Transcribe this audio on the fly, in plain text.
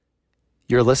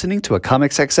You're listening to a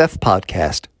Comics XF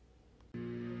podcast.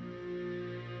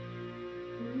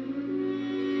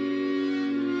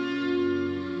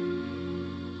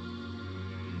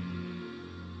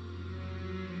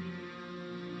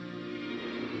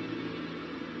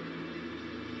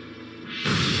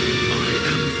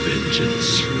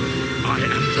 Vengeance. I am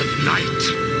the knight.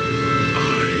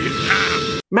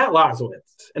 I am Matt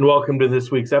Lazowitz, and welcome to this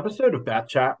week's episode of Bat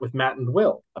Chat with Matt and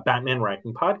Will, a Batman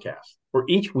ranking podcast, where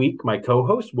each week my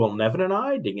co-host Will Nevin and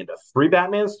I dig into 3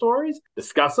 Batman stories,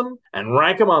 discuss them, and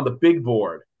rank them on the big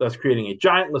board, thus creating a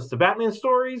giant list of Batman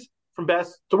stories from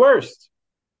best to worst.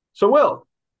 So, Will,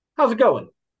 how's it going?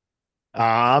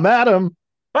 I'm Adam.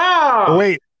 Ah! Oh,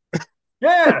 wait.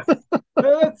 Yes!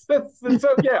 that's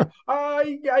so, yeah.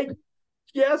 I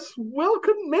guess Will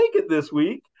couldn't make it this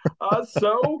week.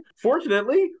 So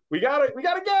fortunately, we got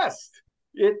a guest.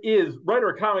 It is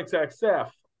writer of Comics XF,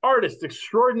 artist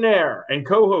extraordinaire, and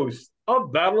co-host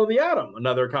of Battle of the Atom,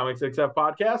 another Comics XF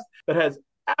podcast that has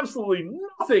absolutely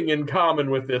nothing in common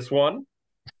with this one.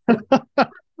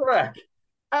 Reck,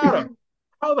 Adam,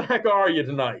 how the heck are you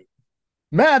tonight?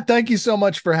 Matt, thank you so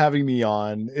much for having me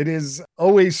on. It is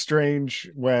always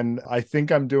strange when I think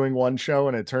I'm doing one show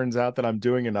and it turns out that I'm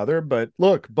doing another. But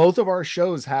look, both of our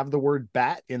shows have the word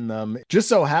bat in them. It just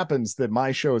so happens that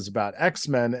my show is about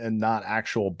X-Men and not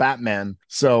actual Batman.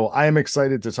 So I am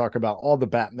excited to talk about all the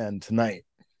Batmen tonight.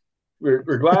 We're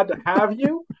glad to have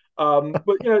you.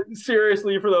 But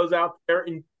seriously, for those out there,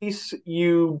 in case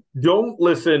you don't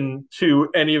listen to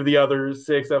any of the other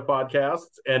CXF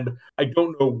podcasts, and I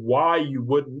don't know why you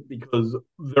wouldn't, because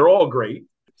they're all great.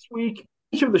 This week,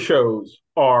 each of the shows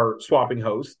are swapping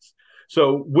hosts.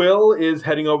 So Will is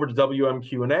heading over to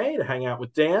WMQ&A to hang out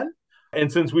with Dan.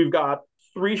 And since we've got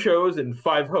 3 shows and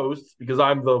 5 hosts, because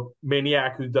I'm the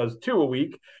maniac who does 2 a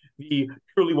week, the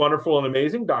truly wonderful and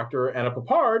amazing Dr. Anna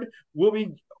Papard will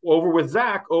be over with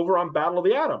Zach over on Battle of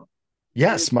the Atom.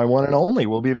 Yes, my one and only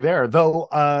will be there. Though,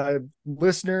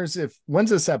 listeners, when's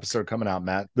this episode coming out,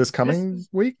 Matt? This coming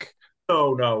week?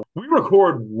 No. We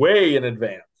record way in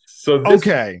advance. So this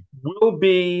will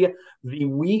be the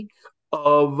week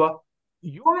of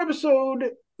your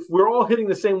episode. We're all hitting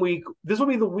the same week. This will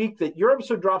be the week that your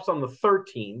episode drops on the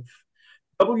 13th.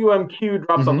 WMQ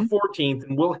drops on the 14th,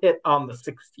 and we'll hit on the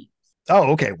 16th.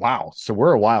 Oh, okay. Wow. So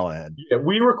we're a while ahead. Yeah,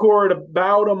 we record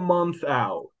about a month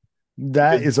out.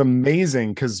 That is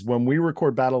amazing, because when we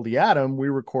record Battle of the Atom, we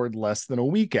record less than a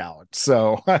week out.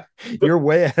 So you're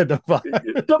way ahead of us.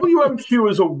 WMQ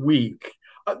is a week.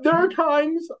 There are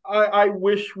times I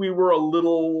wish we were a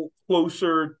little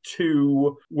closer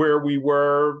to where we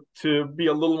were, to be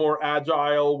a little more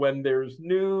agile when there's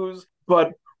news.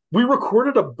 But we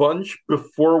recorded a bunch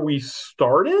before we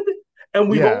started. And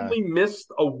we've only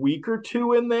missed a week or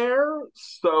 2 in there,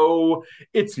 so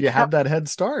it's... You have that head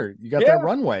start. You got that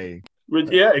runway.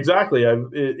 Yeah, exactly.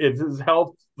 It has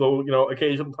helped, though,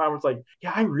 occasional time it's like,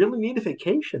 I really need a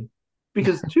vacation.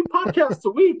 Because 2 podcasts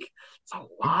a week, it's a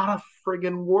lot of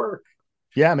friggin' work.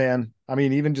 Yeah, man. I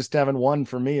mean, even just having one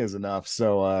for me is enough,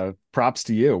 so props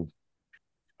to you.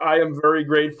 I am very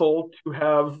grateful to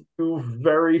have 2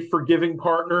 very forgiving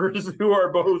partners who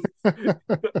are both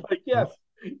like, yes,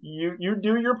 you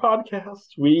do your podcast.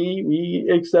 We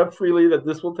accept freely that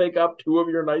this will take up 2 of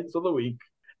your nights of the week.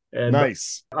 And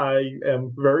nice. I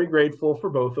am very grateful for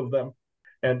both of them.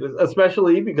 And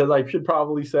especially because I should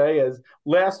probably say, as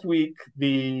last week,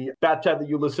 the Bat Chat that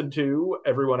you listened to,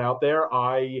 everyone out there,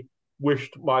 I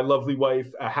wished my lovely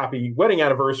wife a happy wedding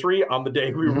anniversary on the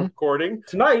day we were recording.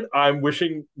 Tonight, I'm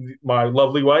wishing my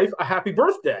lovely wife a happy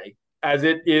birthday, as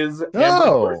it is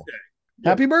Amber's birthday.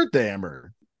 Happy birthday,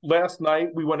 Amber. Last night,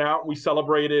 we went out and we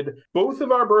celebrated both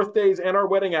of our birthdays and our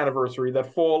wedding anniversary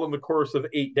that fall in the course of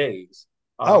 8 days.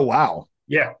 Oh, wow.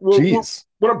 Yeah. Jeez.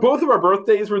 When both of our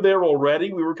birthdays were there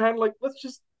already, we were kind of like, let's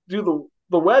just do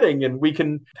the wedding, and we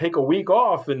can take a week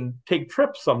off and take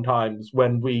trips sometimes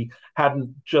when we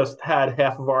hadn't just had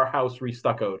half of our house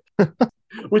restuccoed,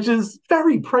 which is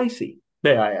very pricey,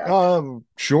 may I add.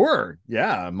 Sure.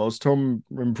 Yeah, most home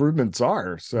improvements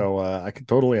are. So I can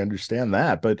totally understand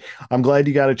that. But I'm glad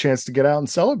you got a chance to get out and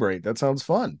celebrate. That sounds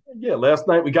fun. Yeah, last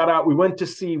night we got out. We went to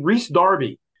see Rhys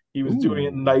Darby. He was doing it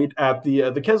at night at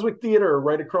the Keswick Theater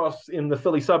right across in the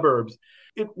Philly suburbs.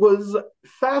 It was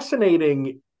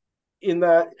fascinating in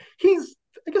that he's,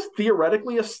 I guess,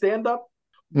 theoretically a stand-up,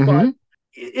 but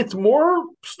it's more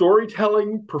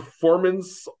storytelling,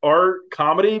 performance, art,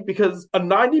 comedy, because a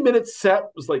 90-minute set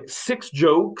was like 6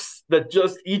 jokes that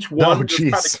just each one just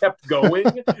kind of kept going.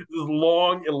 This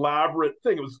long, elaborate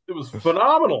thing. It was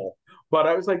phenomenal. But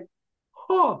I was like,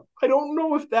 I don't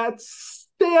know if that's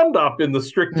stand-up in the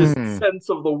strictest sense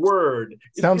of the word.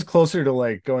 Sounds closer to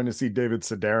like going to see David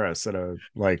Sedaris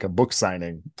at a book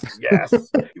signing. Yes.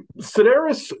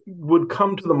 Sedaris would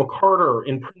come to the McCarter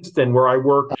in Princeton where I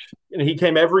worked, and he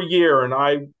came every year, and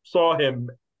I saw him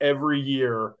every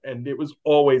year, and it was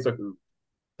always a hoot.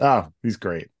 Oh, he's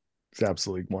great. He's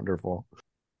absolutely wonderful.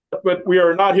 But we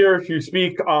are not here to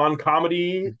speak on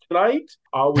comedy tonight.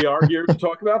 We are here to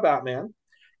talk about Batman.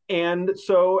 And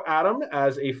so, Adam,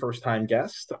 as a first-time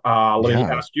guest, let me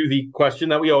ask you the question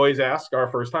that we always ask our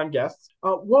first-time guests.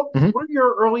 What are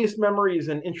your earliest memories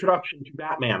and introduction to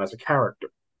Batman as a character?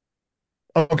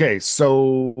 Okay,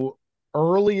 so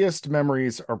earliest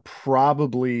memories are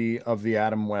probably of the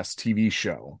Adam West TV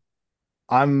show.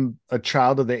 I'm a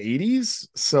child of the 80s,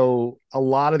 so a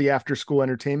lot of the after-school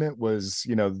entertainment was,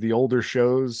 the older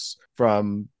shows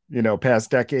from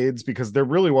past decades, because there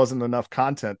really wasn't enough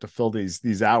content to fill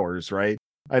these hours, right?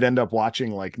 I'd end up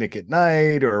watching like Nick at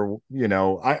Night, or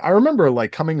I remember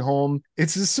like coming home.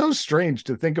 It's just so strange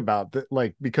to think about that,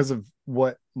 like, because of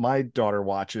what my daughter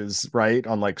watches, right,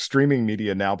 on like streaming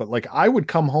media now, but like I would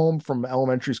come home from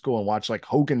elementary school and watch like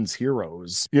Hogan's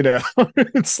Heroes.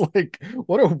 It's like,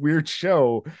 what a weird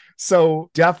show. So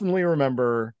definitely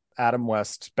remember Adam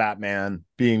West Batman,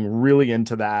 being really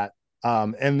into that.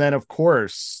 And then of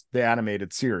course the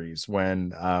animated series, when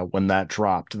that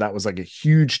dropped, that was like a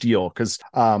huge deal, because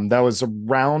that was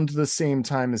around the same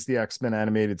time as the X-Men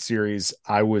animated series.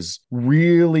 I was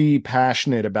really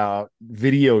passionate about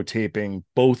videotaping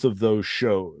both of those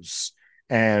shows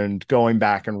and going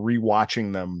back and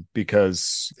rewatching them,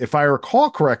 because if I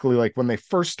recall correctly, like when they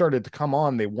first started to come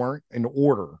on, they weren't in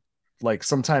order. Like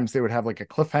sometimes they would have like a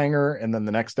cliffhanger, and then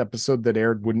the next episode that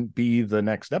aired wouldn't be the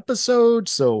next episode.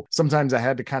 So sometimes I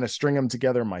had to kind of string them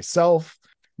together myself.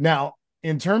 Now,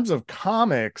 in terms of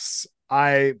comics,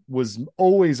 I was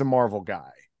always a Marvel guy.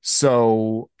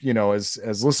 So,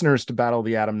 as listeners to Battle of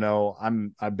the Atom know,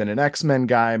 I've been an X-Men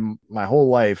guy my whole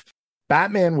life.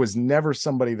 Batman was never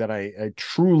somebody that I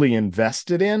truly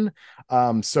invested in.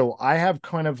 So I have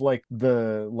kind of like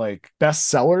the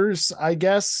bestsellers, I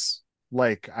guess.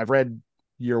 Like I've read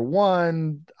Year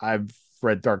One, I've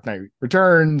read Dark Knight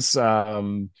Returns,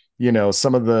 some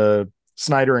of the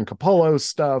Snyder and Capullo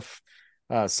stuff,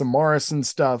 some Morrison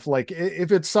stuff. Like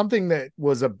if it's something that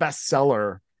was a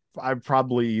bestseller, I've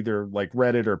probably either like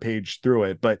read it or paged through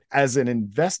it. But as an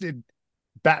invested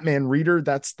Batman reader,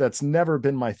 that's never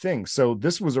been my thing. So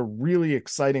this was a really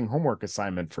exciting homework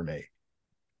assignment for me.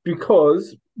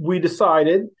 Because we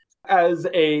decided, as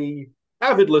a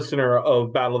avid listener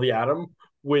of Battle of the Atom,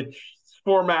 which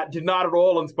format did not at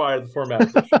all inspire the format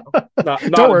of the show.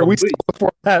 Don't worry, we stole the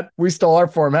format. We stole our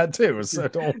format too, so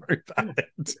don't worry about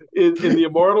it. In the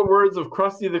immortal words of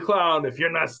Krusty the Clown, if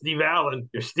you're not Steve Allen,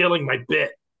 you're stealing my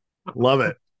bit. Love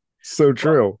it. So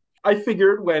true. I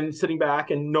figured, when sitting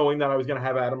back and knowing that I was going to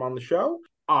have Adam on the show,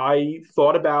 I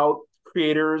thought about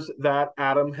creators that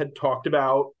Adam had talked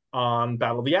about on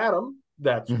Battle of the Atom.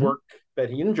 That's work that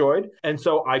he enjoyed. And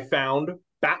so I found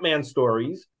Batman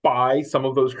stories by some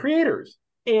of those creators.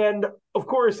 And of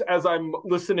course, as I'm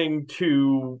listening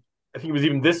to, I think it was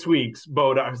even this week's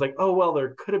Boda, I was like, oh, well,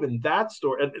 there could have been that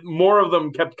story. And more of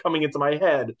them kept coming into my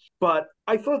head. But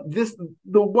I thought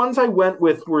the ones I went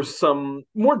with were some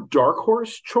more dark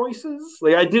horse choices.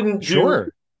 Like I didn't do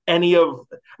any of,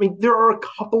 there are a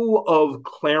couple of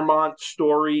Claremont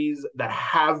stories that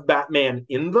have Batman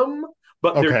in them,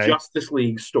 but they're Justice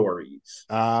League stories.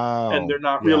 And they're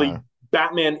not really,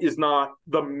 Batman is not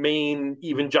the main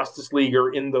even Justice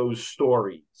Leaguer in those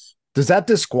stories. Does that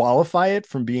disqualify it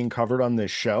from being covered on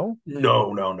this show?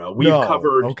 No. We've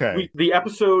covered the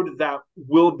episode that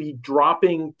will be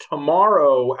dropping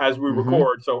tomorrow as we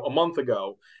record, so a month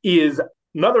ago, is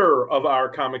another of our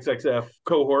Comics XF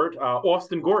cohort,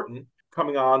 Austin Gorton,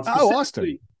 coming on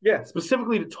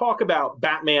specifically to talk about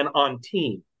Batman on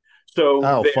Team.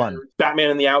 So fun.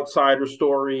 Batman and the Outsider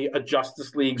story, a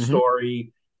Justice League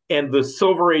story, and the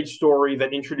Silver Age story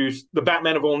that introduced the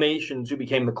Batman of all nations, who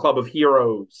became the Club of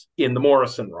Heroes in the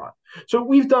Morrison run. So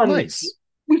we've done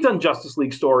Justice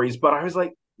League stories, but I was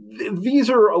like, these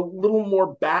are a little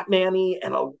more Batman-y,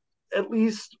 and at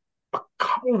least a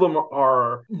couple of them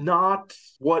are not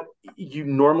what you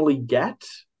normally get.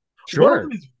 Sure. One of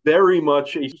them is very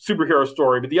much a superhero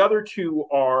story, but the other two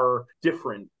are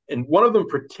different, and one of them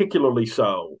particularly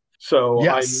so. So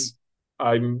yes.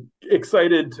 I'm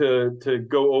excited to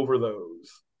go over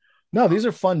those. No, these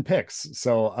are fun picks.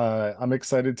 So I'm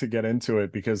excited to get into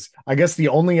it, because I guess the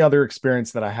only other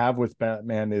experience that I have with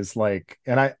Batman is like,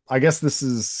 and I guess this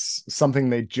is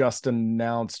something they just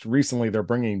announced recently they're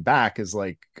bringing back, is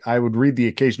like I would read the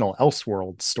occasional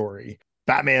Elseworld story.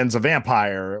 Batman's a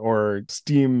vampire or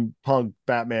steampunk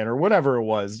Batman or whatever it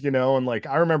was, and like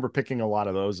I remember picking a lot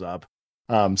of those up.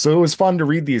 So it was fun to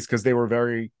read these because they were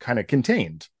very kind of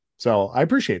contained. So I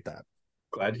appreciate that.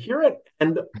 Glad to hear it.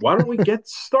 And why don't we get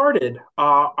started?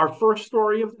 Our first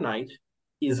story of the night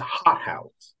is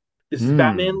Hothouse. This is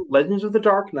Batman Legends of the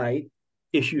Dark Knight,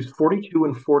 issues 42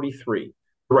 and 43.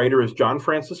 The writer is John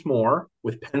Francis Moore,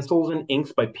 with pencils and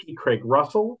inks by P. Craig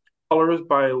Russell, colors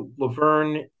by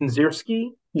Laverne Kinzierski,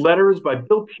 letters by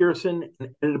Bill Pearson, and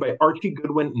edited by Archie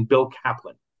Goodwin and Bill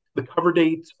Kaplan. The cover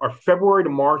dates are February to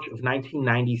March of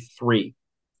 1993.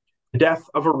 The death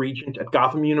of a regent at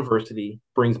Gotham University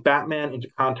brings Batman into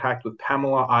contact with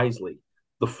Pamela Isley,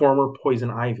 the former Poison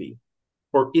Ivy.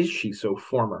 Or is she so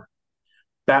former?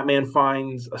 Batman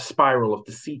finds a spiral of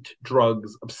deceit,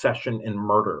 drugs, obsession, and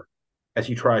murder as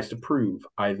he tries to prove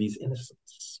Ivy's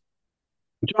innocence.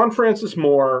 John Francis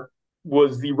Moore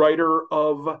was the writer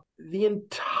of the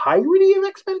entirety of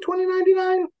X-Men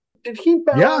 2099. Did he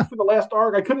bow out for the last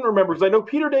arc? I couldn't remember because I know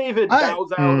Peter David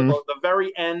bows out at the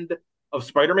very end of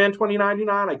Spider-Man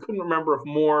 2099. I couldn't remember if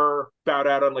Moore bowed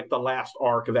out on like the last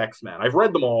arc of X-Men. I've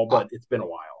read them all, but it's been a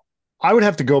while. I would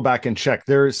have to go back and check.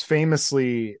 There's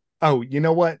famously... Oh, you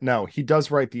know what? No, he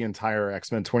does write the entire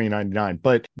X-Men 2099,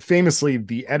 but famously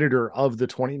the editor of the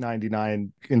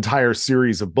 2099 entire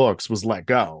series of books was let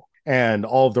go and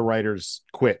all of the writers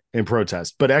quit in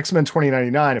protest. But X-Men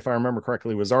 2099, if I remember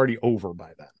correctly, was already over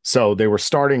by then. So they were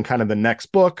starting kind of the next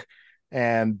book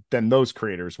and then those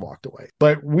creators walked away.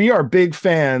 But we are big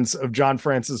fans of John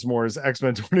Francis Moore's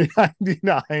X-Men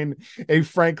 2099, a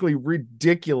frankly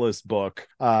ridiculous book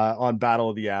on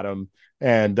Battle of the Atom.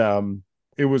 And,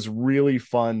 it was really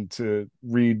fun to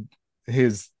read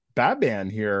his Batman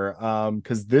here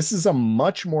because this is a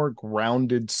much more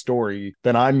grounded story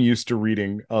than I'm used to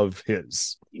reading of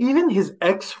his. Even his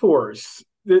X-Force,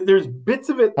 there's bits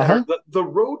of it that are the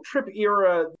road trip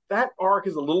era. That arc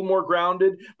is a little more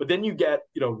grounded, but then you get,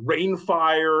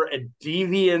 Rainfire and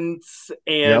Deviants,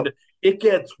 and it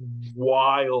gets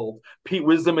wild. Pete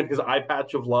Wisdom and his Eye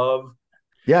Patch of Love.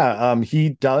 Yeah, he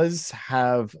does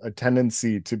have a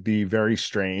tendency to be very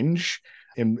strange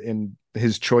in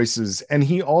his choices. And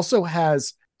he also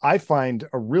has, I find,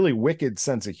 a really wicked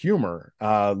sense of humor,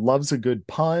 loves a good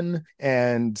pun,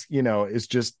 and, is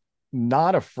just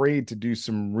not afraid to do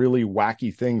some really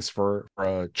wacky things for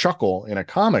a chuckle in a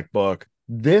comic book.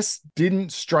 This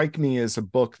didn't strike me as a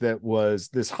book that was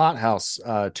this Hothouse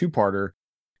two-parter.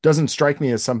 Doesn't strike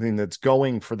me as something that's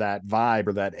going for that vibe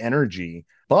or that energy,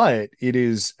 but it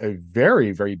is a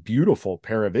very, very beautiful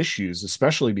pair of issues,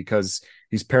 especially because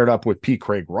he's paired up with P.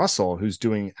 Craig Russell, who's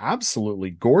doing absolutely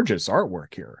gorgeous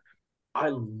artwork here. I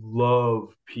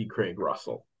love P. Craig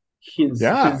Russell. His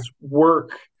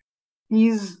work,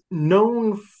 he's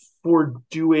known for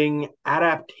doing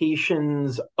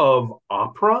adaptations of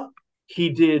opera. He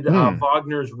did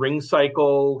Wagner's Ring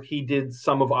Cycle. He did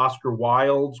some of Oscar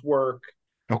Wilde's work.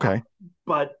 Okay.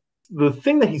 But the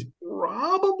thing that he's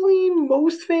probably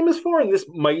most famous for, and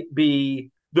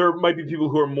there might be people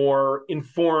who are more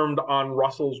informed on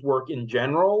Russell's work in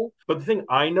general, but the thing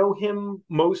I know him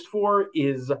most for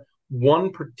is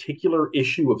one particular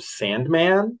issue of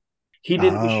Sandman. He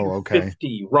did issue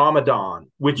 50,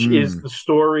 Ramadan, which is the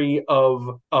story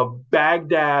of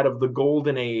Baghdad of the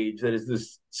Golden Age, that is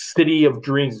this city of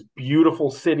dreams, beautiful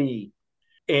city,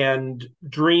 and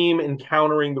Dream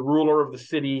encountering the ruler of the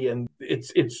city. And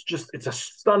it's a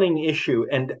stunning issue.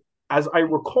 And as I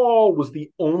recall, was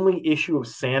the only issue of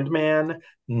Sandman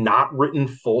not written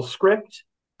full script.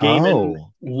 Gaiman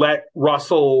let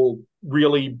Russell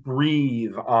really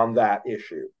breathe on that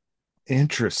issue.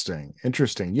 Interesting.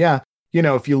 Yeah.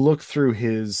 If you look through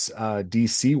his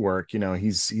DC work,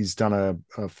 he's done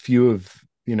a few of,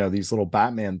 these little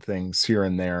Batman things here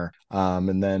and there.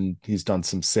 And then he's done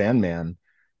some Sandman.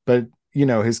 But,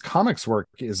 his comics work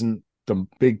isn't the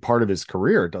big part of his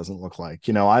career, it doesn't look like.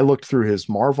 I looked through his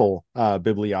Marvel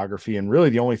bibliography, and really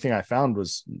the only thing I found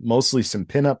was mostly some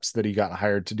pinups that he got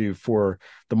hired to do for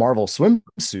the Marvel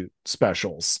swimsuit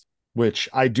specials, which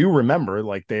I do remember,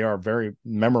 like they are very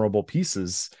memorable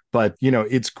pieces. But,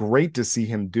 it's great to see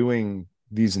him doing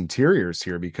these interiors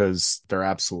here because they're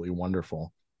absolutely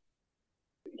wonderful.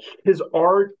 His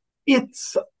art,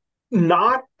 it's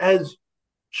not as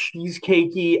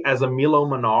cheesecakey as a Milo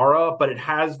Manara, but it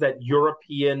has that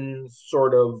European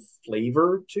sort of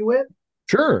flavor to it.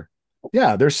 Sure.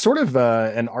 Yeah, there's sort of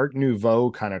an Art Nouveau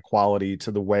kind of quality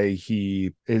to the way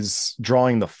he is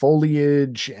drawing the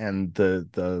foliage and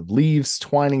the leaves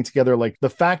twining together. Like the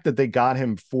fact that they got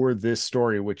him for this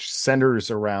story, which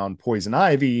centers around Poison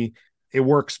Ivy, it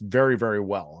works very, very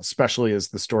well, especially as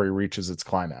the story reaches its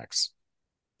climax.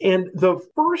 And the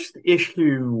first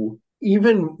issue,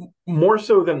 even more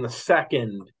so than the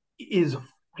second, is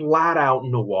flat out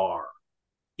noir.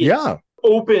 It Yeah.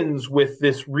 opens with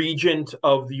this regent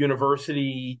of the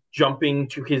university jumping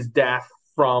to his death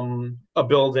from a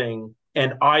building,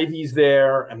 and Ivy's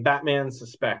there, and Batman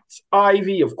suspects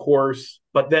Ivy, of course,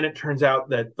 but then it turns out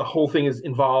that the whole thing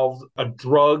involves a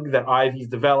drug that Ivy's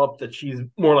developed that she's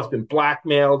more or less been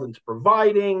blackmailed into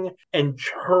providing, and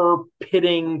her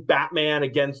pitting Batman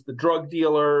against the drug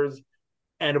dealers.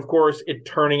 And of course, it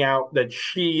turning out that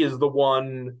she is the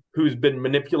one who's been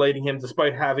manipulating him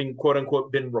despite having, quote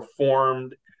unquote, been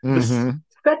reformed. The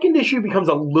second issue becomes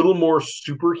a little more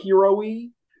superhero-y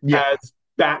Yeah. as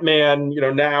Batman,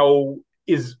 now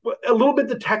is a little bit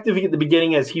detective-y at the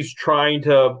beginning as he's trying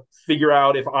to figure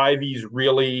out if Ivy's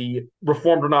really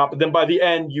reformed or not. But then by the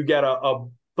end, you get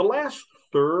the last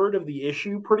third of the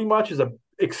issue pretty much is a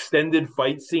extended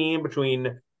fight scene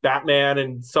between Batman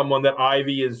and someone that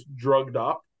Ivy is drugged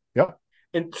up. Yep.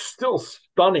 And still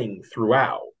stunning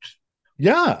throughout.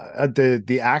 Yeah,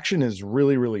 the action is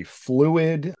really, really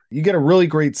fluid. You get a really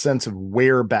great sense of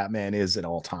where Batman is at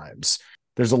all times.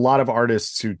 There's a lot of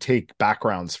artists who take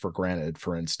backgrounds for granted,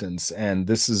 for instance, and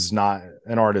this is not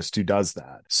an artist who does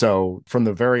that. So from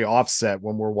the very offset,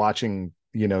 when we're watching,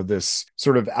 this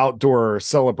sort of outdoor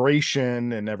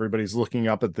celebration and everybody's looking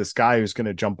up at this guy who's going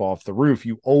to jump off the roof,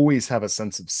 you always have a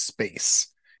sense of space.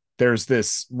 There's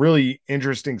this really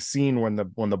interesting scene when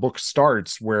the book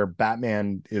starts where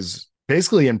Batman is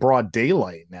basically in broad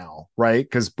daylight now, right?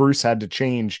 Because Bruce had to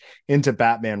change into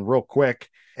Batman real quick.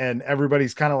 And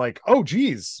everybody's kind of like, oh,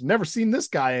 geez, never seen this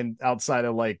guy outside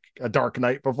of like a dark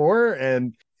night before.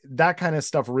 And that kind of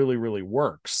stuff really, really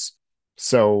works.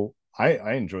 So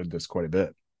I enjoyed this quite a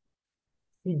bit.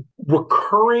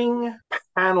 Recurring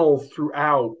panel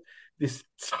throughout, this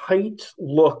tight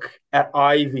look at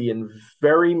Ivy and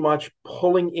very much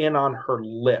pulling in on her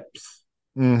lips.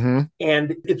 Mm-hmm.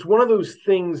 And it's one of those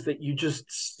things that you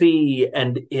just see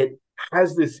and it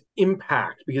has this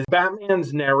impact because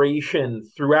Batman's narration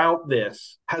throughout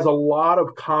this has a lot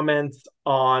of comments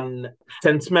on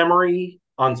sense memory,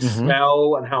 on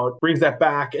smell, and how it brings that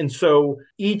back. And so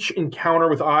each encounter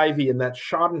with Ivy and that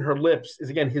shot in her lips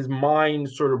is, again, his mind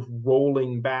sort of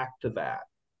rolling back to that.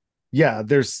 Yeah,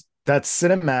 there's that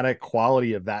cinematic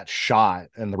quality of that shot,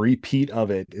 and the repeat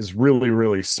of it is really,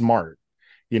 really smart.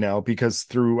 Because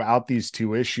throughout these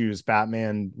two issues,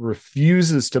 Batman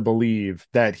refuses to believe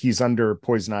that he's under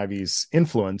Poison Ivy's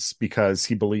influence because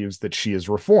he believes that she is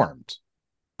reformed.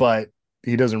 But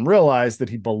he doesn't realize that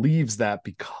he believes that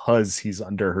because he's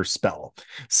under her spell.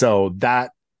 So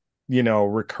that,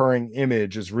 recurring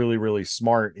image is really, really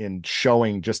smart in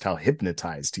showing just how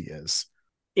hypnotized he is.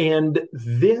 And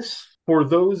this, for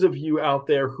those of you out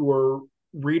there who are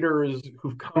readers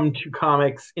who've come to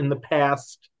comics in the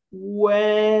past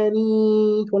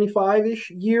 25-ish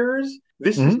years,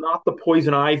 this is not the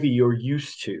Poison Ivy you're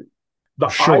used to. The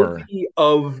Ivy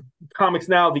of comics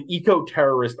now, the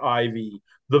eco-terrorist Ivy,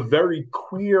 the very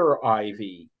queer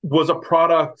Ivy, was a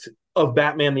product of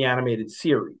Batman the Animated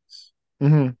Series.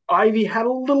 Ivy had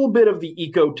a little bit of the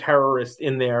eco-terrorist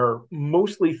in there,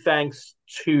 mostly thanks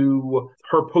to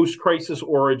her post-crisis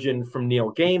origin from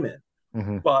Neil Gaiman.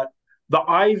 But the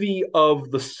Ivy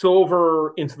of the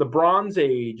Silver into the Bronze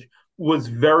Age was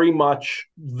very much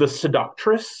the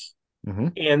seductress.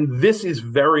 And this is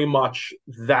very much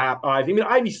that Ivy. I mean,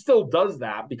 Ivy still does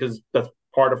that because that's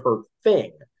part of her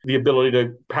thing, the ability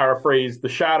to paraphrase the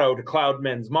shadow to cloud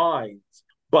men's minds.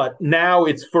 But now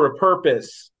it's for a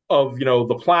purpose of,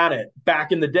 the planet.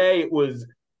 Back in the day,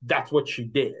 that's what she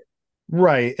did.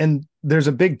 Right. And there's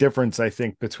a big difference, I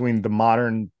think, between the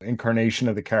modern incarnation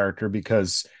of the character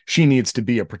because she needs to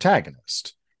be a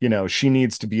protagonist. She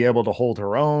needs to be able to hold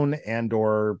her own and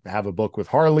or have a book with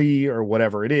Harley or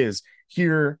whatever it is.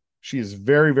 Here, she is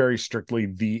very, very strictly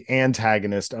the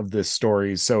antagonist of this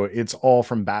story. So it's all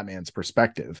from Batman's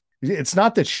perspective. It's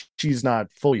not that she's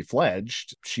not fully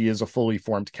fledged. She is a fully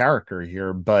formed character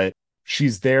here, but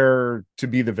she's there to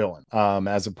be the villain,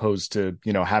 as opposed to,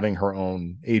 having her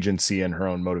own agency and her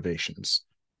own motivations.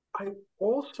 I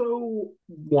also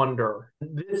wonder,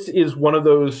 this is one of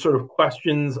those sort of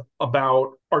questions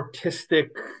about artistic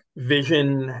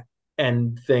vision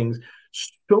and things.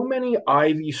 So many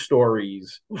Ivy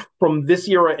stories from this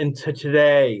era into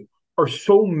today are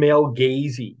so male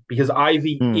gazy because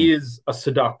Ivy is a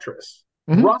seductress.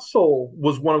 Russell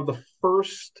was one of the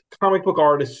first comic book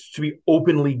artists to be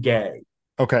openly gay.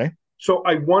 Okay. So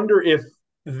I wonder if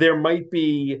there might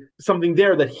be something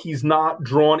there that he's not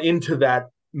drawn into that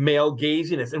male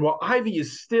gaziness. And while Ivy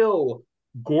is still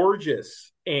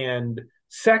gorgeous and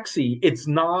sexy, it's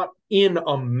not in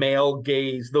a male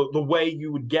gaze the way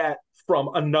you would get from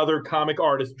another comic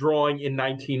artist drawing in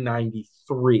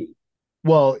 1993.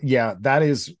 Well, yeah, that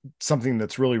is something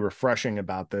that's really refreshing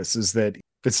about this, is that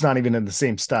it's not even in the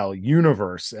same style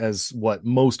universe as what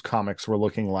most comics were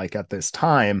looking like at this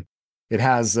time. It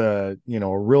has a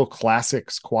real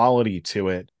classics quality to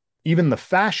it. Even the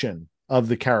fashion of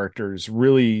the characters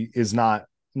really is not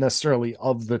necessarily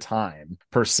of the time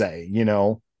per se.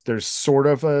 There's sort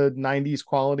of a 90s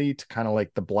quality to kind of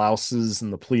like the blouses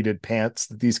and the pleated pants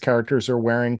that these characters are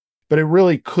wearing, but it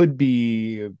really could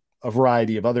be a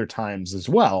variety of other times as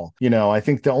well. I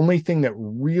think the only thing that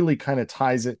really kind of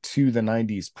ties it to the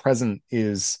 90s present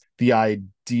is the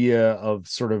idea of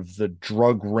sort of the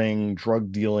drug ring,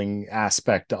 drug dealing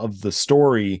aspect of the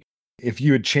story. If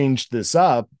you had changed this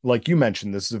up, like you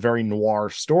mentioned, this is a very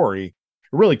noir story.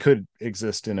 It really could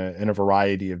exist in a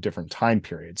variety of different time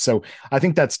periods. So I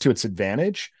think that's to its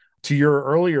advantage. To your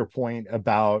earlier point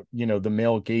about, the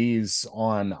male gaze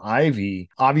on Ivy,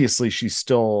 obviously she's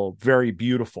still very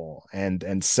beautiful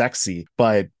and sexy,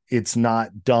 but it's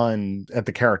not done at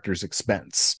the character's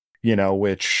expense,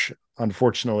 which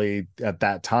unfortunately at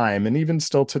that time, and even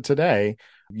still to today,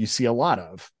 you see a lot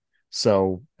of.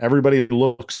 So everybody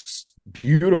looks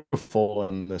beautiful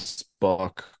in this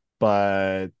book,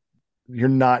 but you're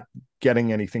not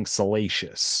getting anything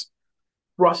salacious.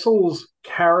 Russell's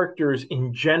characters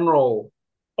in general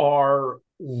are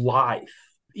lithe.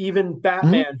 Even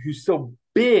Batman, who's so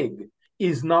big,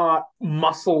 is not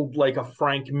muscled like a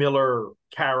Frank Miller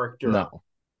character. No.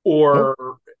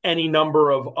 Or any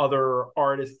number of other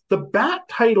artists. The Bat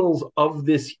titles of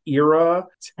this era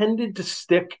tended to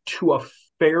stick to a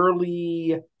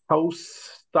fairly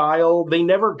house style. They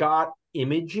never got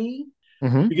imagey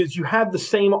because you had the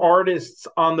same artists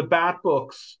on the Bat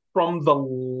books from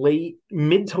the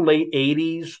mid to late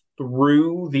 80s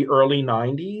through the early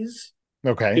 90s.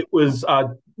 Okay. It was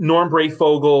Norm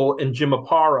Brayfogle and Jim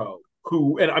Aparo,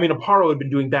 Aparo had been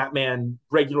doing Batman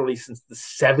regularly since the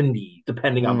 70s,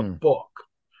 depending on the book.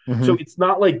 So it's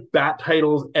not like Bat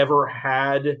titles ever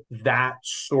had that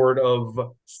sort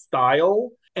of style.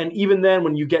 And even then,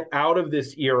 when you get out of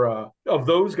this era of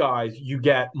those guys, you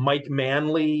get Mike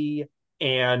Manley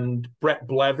and Brett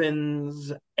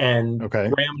Blevins and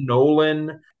Graham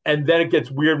Nolan. And then it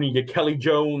gets weird when you get Kelly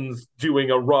Jones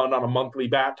doing a run on a monthly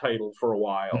Bat title for a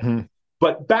while.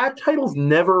 But Bat titles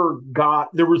never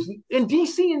in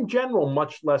DC in general,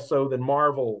 much less so than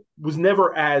Marvel, was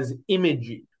never as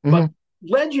imagey. But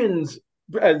Legends,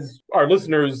 as our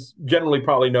listeners generally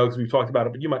probably know because we've talked about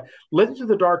it, but Legends of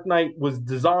the Dark Knight was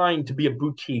designed to be a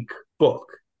boutique book.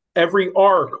 Every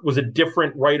arc was a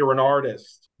different writer and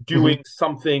artist doing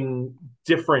something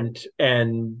different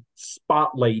and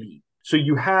spotlighty. So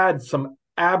you had some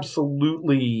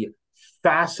absolutely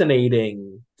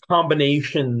fascinating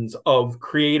combinations of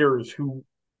creators who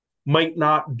might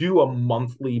not do a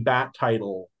monthly Bat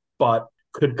title, but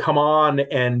could come on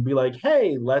and be like,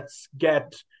 hey, let's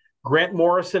get Grant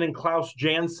Morrison and Klaus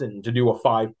Janson to do a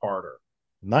 5-parter.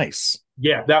 Nice.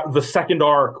 Yeah, the second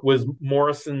arc was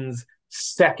Morrison's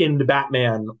second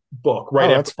Batman book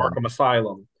right after Arkham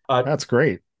Asylum. That's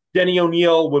great. Denny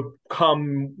O'Neil would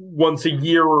come once a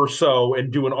year or so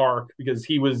and do an arc because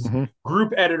he was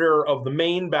group editor of the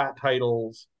main Bat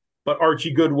titles, but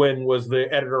Archie Goodwin was the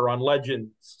editor on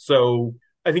Legends. So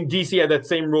I think DC had that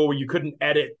same rule where you couldn't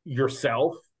edit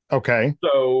yourself. Okay.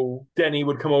 So Denny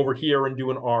would come over here and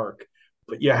do an arc.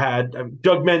 But you had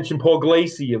Doug Mensch and Paul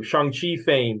Gulacy of Shang-Chi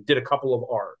fame did a couple of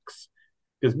arcs.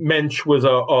 Because Mensch was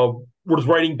was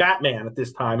writing Batman at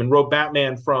this time and wrote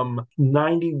Batman from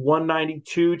 91,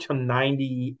 92 to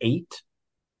 98.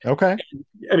 Okay.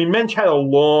 Mensch had a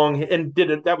long and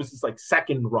that was his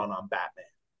second run on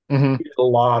Batman. He did a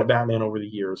lot of Batman over the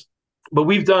years. But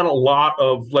we've done a lot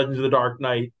of Legends of the Dark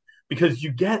Knight because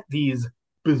you get these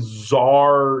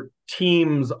bizarre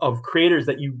teams of creators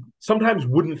that you sometimes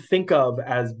wouldn't think of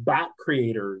as Bat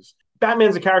creators.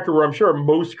 Batman's a character where I'm sure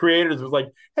most creators was like,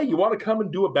 hey, you want to come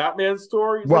and do a Batman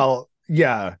story?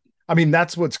 Yeah.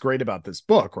 That's what's great about this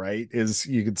book, right? Is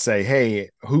you could say, hey,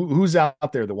 who's out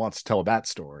there that wants to tell a Bat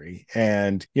story?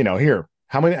 And, here,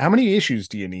 how many issues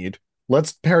do you need?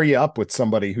 Let's pair you up with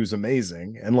somebody who's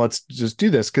amazing and let's just do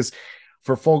this. Because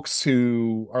for folks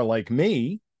who are like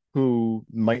me, who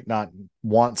might not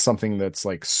want something that's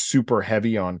super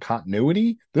heavy on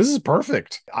continuity, this is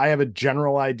perfect. I have a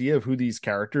general idea of who these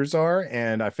characters are,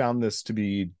 and I found this to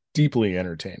be deeply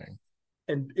entertaining.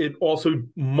 And it also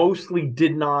mostly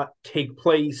did not take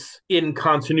place in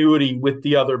continuity with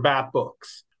the other Bat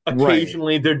books.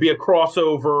 Occasionally there'd be a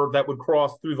crossover that would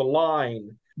cross through the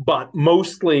line, but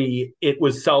mostly it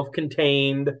was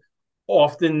self-contained.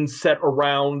 often set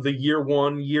around the year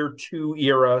 1, year 2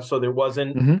 era, so there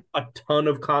wasn't a ton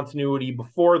of continuity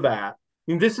before that.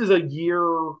 I mean, this is a year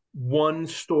 1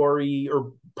 story,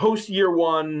 or post year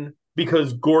 1,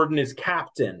 because Gordon is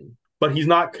captain, but he's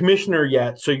not commissioner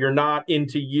yet, so you're not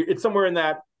into it's somewhere in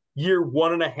that year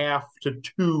 1.5 to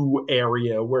 2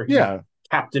 area where he's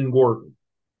Captain Gordon.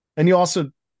 And you also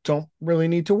don't really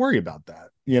need to worry about that.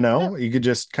 You could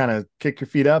just kind of kick your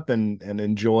feet up and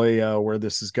enjoy where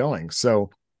this is going. So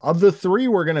of the 3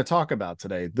 we're going to talk about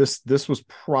today, this was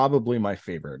probably my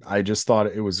favorite. I just thought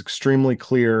it was extremely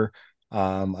clear.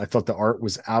 I thought the art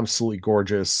was absolutely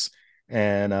gorgeous,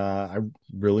 and I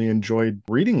really enjoyed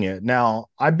reading it. Now,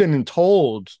 I've been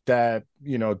told that,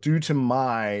 due to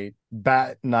my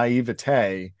Bat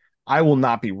naivete, I will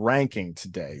not be ranking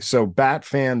today. So Bat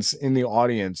fans in the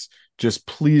audience, just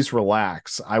please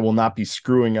relax. I will not be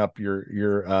screwing up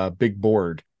your big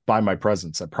board by my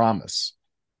presence. I promise.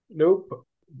 Nope.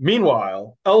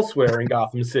 Meanwhile, elsewhere in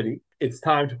Gotham City, it's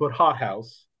time to put Hot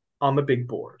House on the big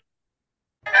board.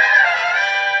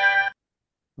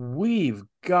 We've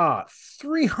got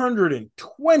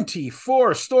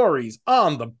 324 stories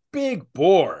on the big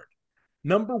board.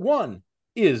 Number 1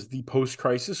 is the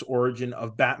post-crisis origin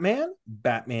of Batman,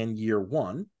 Batman Year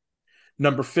 1.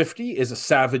 Number 50 is A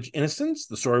Savage Innocence,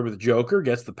 the story where the Joker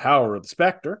gets the power of the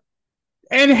Spectre.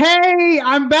 And hey,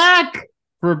 I'm back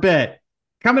for a bit.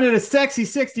 Coming in a sexy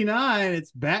 69,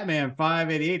 it's Batman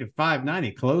 588 to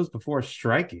 590, closed before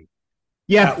striking.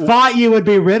 Thought you would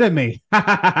be rid of me.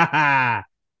 At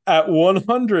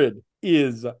 100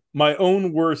 is My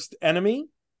Own Worst Enemy,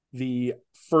 the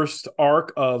first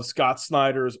arc of Scott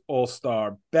Snyder's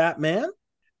All-Star Batman.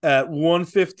 At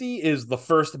 150 is The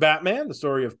First Batman, the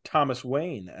story of Thomas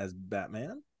Wayne as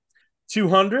Batman.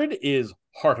 200 is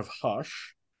Heart of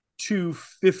Hush.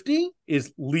 250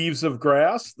 is Leaves of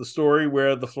Grass, the story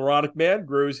where the Floronic Man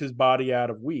grows his body out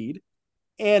of weed.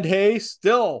 And hey,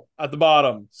 still at the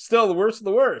bottom, still the worst of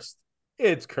the worst,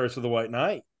 it's Curse of the White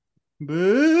Knight. Boo!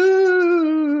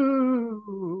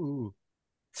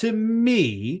 To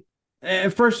me,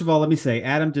 first of all, let me say,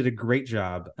 Adam did a great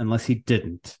job, unless he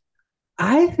didn't.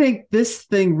 I think this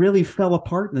thing really fell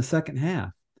apart in the second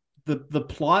half. The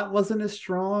plot wasn't as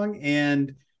strong,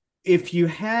 and if you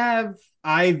have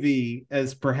Ivy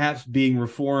as perhaps being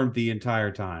reformed the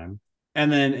entire time,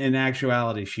 and then in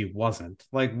actuality she wasn't,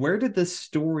 like, where did this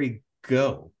story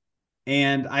go?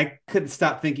 And I couldn't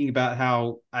stop thinking about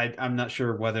how I'm not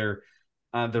sure whether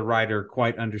the writer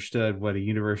quite understood what a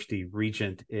university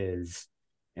regent is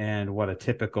and what a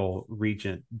typical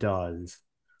regent does.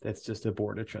 That's just a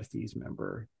board of trustees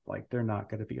member. Like, they're not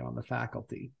going to be on the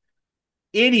faculty.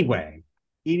 Anyway.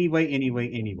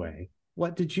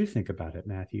 What did you think about it,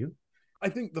 Matthew? I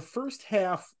think the first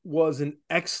half was an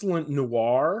excellent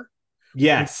noir.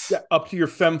 Yes. Up to your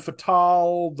femme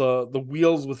fatale, the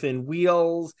wheels within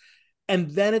wheels.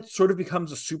 And then it sort of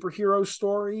becomes a superhero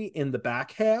story in the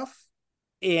back half.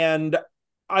 And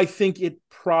I think it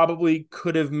probably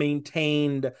could have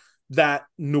maintained that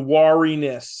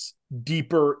noiriness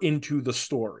deeper into the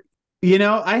story.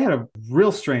 I had a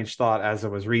real strange thought as I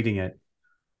was reading it.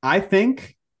 I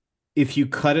think if you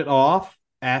cut it off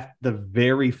at the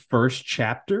very first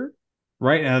chapter,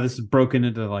 right now this is broken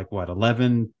into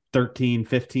 11, 13,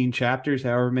 15 chapters,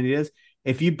 however many it is.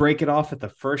 If you break it off at the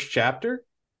first chapter,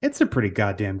 it's a pretty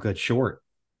goddamn good short.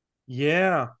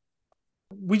 Yeah.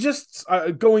 We just,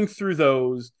 going through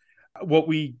those, what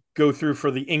we go through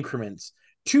for the increments.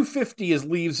 250 is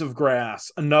Leaves of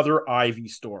Grass, another Ivy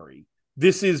story.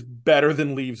 This is better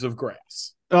than Leaves of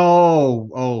Grass.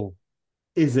 Oh,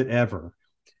 is it ever?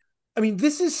 I mean,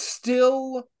 this is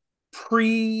still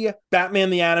pre-Batman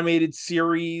the Animated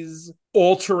Series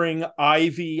altering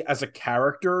Ivy as a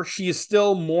character. She is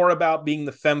still more about being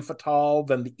the femme fatale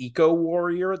than the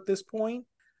eco-warrior at this point.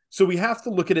 So we have to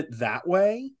look at it that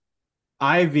way.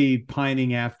 Ivy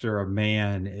pining after a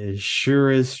man is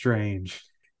strange.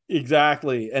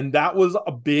 Exactly. And that was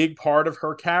a big part of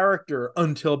her character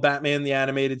until Batman the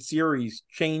Animated Series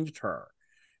changed her.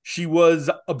 She was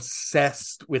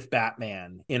obsessed with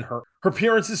Batman in her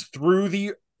appearances through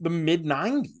the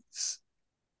mid-90s.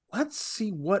 Let's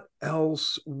see what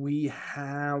else we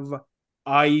have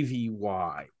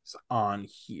Ivy-wise on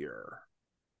here.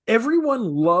 Everyone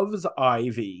Loves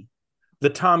Ivy. The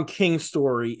Tom King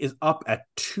story is up at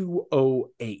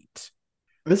 208.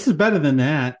 This is better than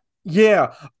that.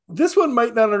 Yeah, this one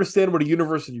might not understand what a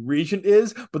university regent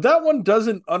is, but that one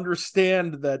doesn't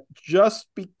understand that just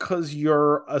because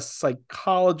you're a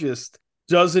psychologist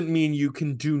doesn't mean you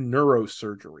can do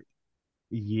neurosurgery.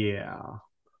 Yeah.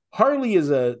 Harley is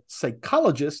a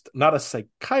psychologist, not a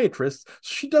psychiatrist.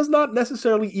 She does not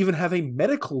necessarily even have a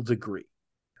medical degree.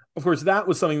 Of course, that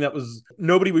was something that was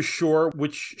nobody was sure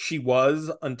which she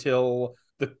was until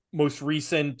the most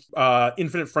recent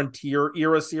Infinite Frontier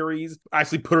era series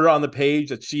actually put it on the page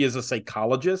that she is a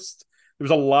psychologist. There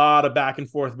was a lot of back and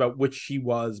forth about which she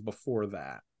was before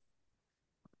that.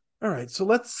 All right, so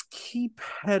let's keep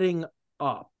heading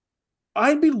up.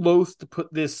 I'd be loath to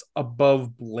put this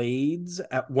above Blades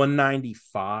at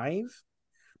 195,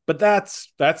 but that's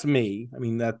me. I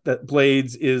mean, that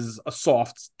Blades is a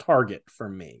soft target for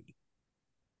me.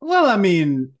 Well, I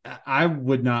mean, I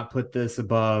would not put this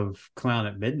above Clown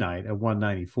at Midnight at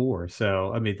 194.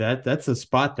 So, I mean, that's a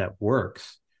spot that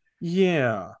works.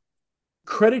 Yeah.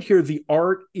 Credit here, the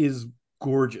art is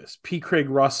gorgeous. P. Craig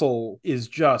Russell is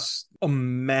just a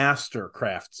master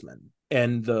craftsman.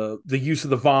 And the use of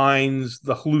the vines,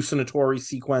 the hallucinatory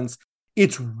sequence,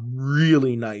 it's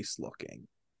really nice looking.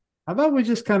 How about we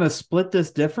just kind of split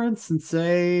this difference and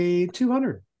say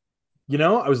 200?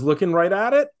 I was looking right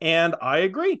at it, and I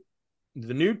agree.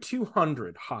 The new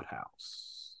 200 Hot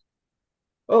House.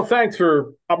 Well, thanks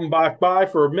for popping back by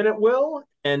for a minute, Will.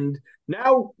 And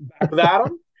now back with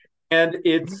Adam. And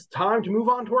it's time to move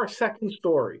on to our second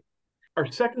story. Our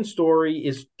second story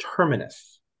is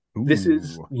Terminus. Ooh. This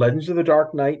is Legends of the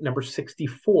Dark Knight number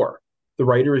 64. The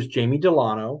writer is Jamie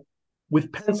Delano,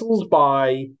 with pencils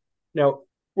by, now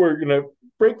we're going to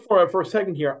break for a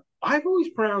second here. I've always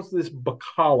pronounced this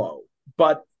Bacalo,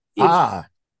 but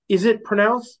is it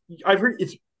pronounced? I've heard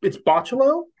it's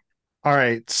Bacalo. All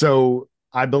right, so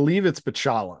I believe it's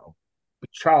Bacalo.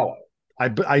 Bacalo.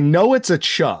 I know it's a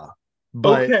cha,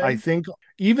 but okay. I think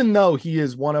even though he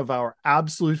is one of our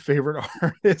absolute favorite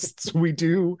artists, we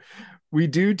do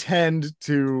tend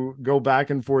to go back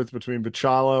and forth between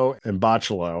Bacalo and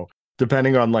Bacalo,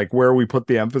 depending on like where we put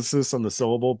the emphasis on the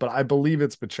syllable, but I believe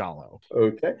it's Bacalo.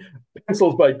 Okay.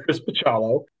 Pencils by Chris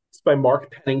Bacalo. It's by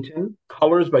Mark Pennington.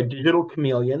 Colors by Digital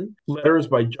Chameleon. Letters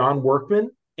by John Workman.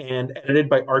 And edited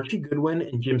by Archie Goodwin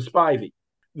and Jim Spivey.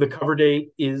 The cover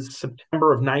date is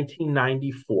September of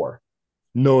 1994.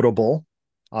 Notable.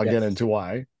 I'll get into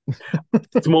why.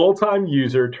 Small-time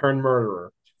user turned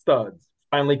murderer, Studs,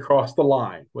 finally crossed the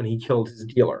line when he killed his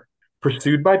dealer.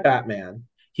 Pursued by Batman,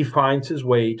 he finds his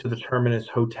way to the Terminus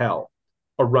Hotel,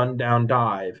 a rundown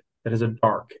dive that has a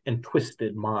dark and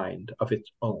twisted mind of its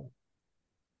own.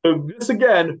 So this,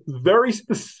 again, very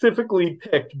specifically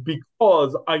picked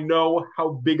because I know how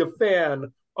big a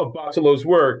fan of Bacalo's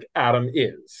work Adam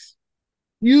is.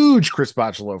 Huge Chris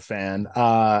Bacalo fan.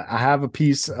 I have a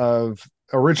piece of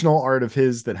original art of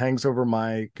his that hangs over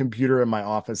my computer in my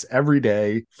office every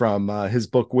day from his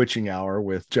book Witching Hour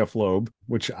with Jeff Loeb,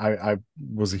 which I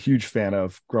was a huge fan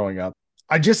of growing up.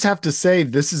 I just have to say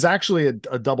this is actually a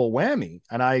double whammy,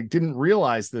 and I didn't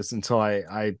realize this until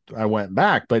I went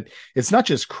back, but it's not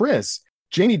just Chris.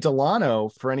 Jamie Delano,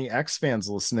 for any X fans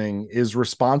listening, is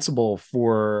responsible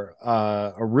for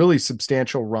a really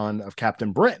substantial run of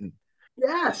Captain Britain.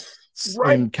 Yes,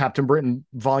 right. In Captain Britain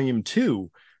Volume 2.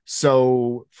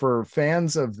 So for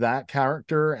fans of that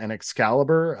character and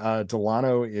Excalibur,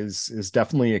 Delano is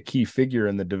definitely a key figure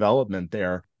in the development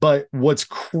there. But what's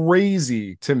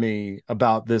crazy to me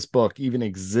about this book even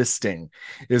existing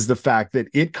is the fact that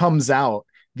it comes out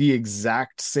the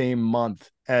exact same month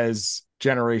as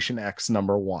Generation X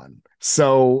 #1.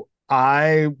 So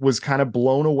I was kind of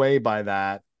blown away by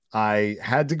that. I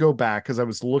had to go back because I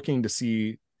was looking to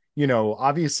see,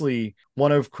 obviously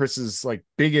one of Chris's like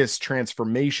biggest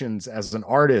transformations as an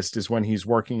artist is when he's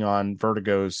working on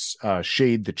Vertigo's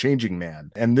Shade the Changing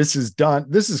Man. And this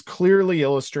is clearly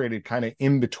illustrated kind of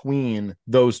in between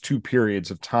those two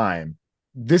periods of time.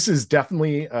 This is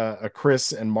definitely a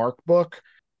Chris and Mark book.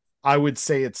 I would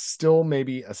say it's still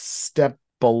maybe a step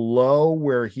below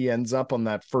where he ends up on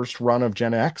that first run of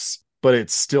Gen X, but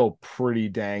it's still pretty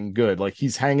dang good. Like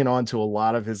he's hanging on to a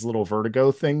lot of his little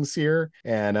Vertigo things here,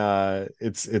 and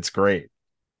it's great.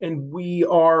 And we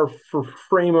are, for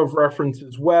frame of reference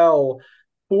as well,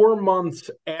 4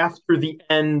 months after the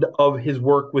end of his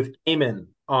work with Gaiman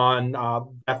on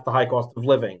Death, the High Cost of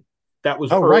Living. That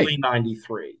was early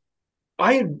 93.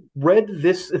 I had read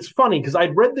this. It's funny because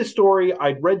I'd read this story.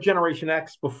 I'd read Generation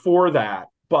X before that,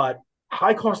 but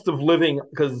High Cost of Living,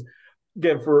 because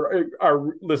again, for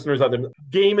our listeners out there,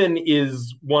 Gaiman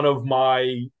is one of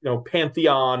my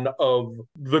pantheon of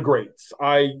the greats.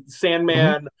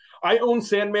 Sandman. I own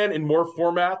Sandman in more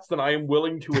formats than I am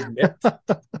willing to admit.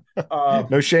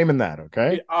 No shame in that.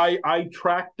 Okay. I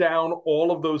tracked down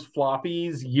all of those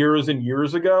floppies years and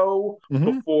years ago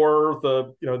before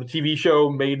the TV show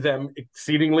made them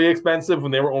exceedingly expensive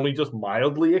when they were only just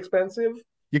mildly expensive.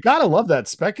 You gotta love that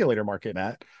speculator market,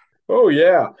 Matt. Oh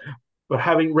yeah. But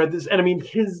having read this, and I mean,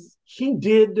 he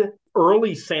did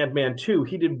early Sandman too.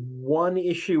 He did one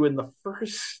issue in the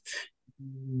first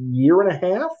year and a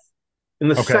half in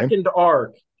the Okay. second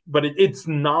arc, but it's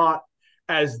not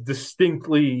as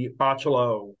distinctly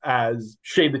Bachelot as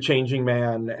Shade the Changing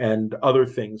Man and other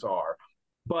things are.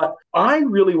 But I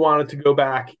really wanted to go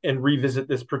back and revisit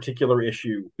this particular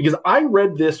issue because I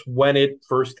read this when it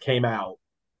first came out,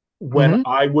 when Mm-hmm.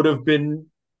 I would have been,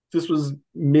 this was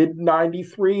mid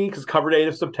 93, because cover date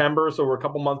of September. So we're a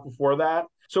couple months before that.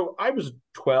 So I was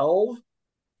 12.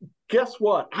 Guess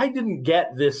what? I didn't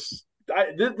get this.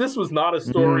 This was not a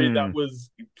story that Mm. was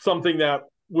something that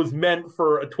was meant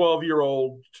for a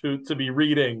 12-year-old to be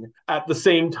reading at the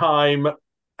same time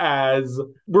as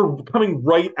we're coming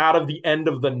right out of the end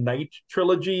of the Night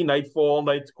trilogy, Nightfall,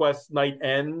 Night's Quest, Night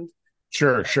End.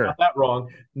 Sure, Got sure. that wrong.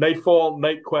 Nightfall,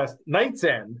 Night Quest, Night's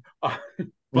End. But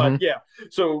Mm-hmm. yeah,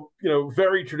 so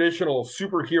very traditional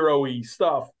superhero-y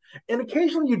stuff. And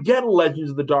occasionally you'd get a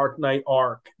Legends of the Dark Knight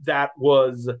arc that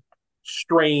was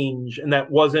strange and that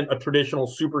wasn't a traditional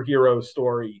superhero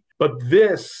story. But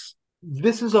this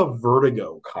is a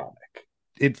Vertigo comic.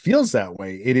 It feels that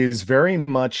way. It is very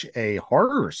much a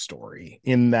horror story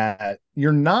in that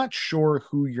you're not sure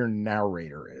who your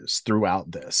narrator is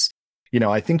throughout this.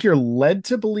 I think you're led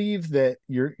to believe that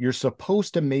you're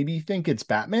supposed to maybe think it's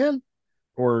Batman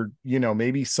or,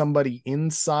 maybe somebody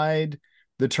inside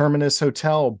the Terminus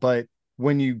Hotel. But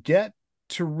when you get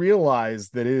to realize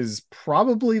that it is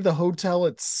probably the hotel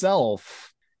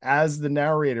itself as the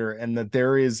narrator and that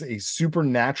there is a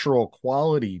supernatural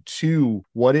quality to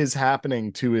what is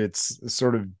happening to its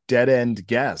sort of dead end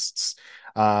guests,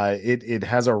 it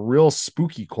has a real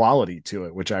spooky quality to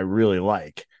it, which I really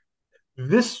like.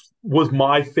 This was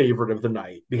my favorite of the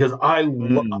night because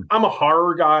Mm. I'm a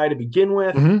horror guy to begin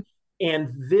with, Mm-hmm. and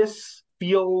this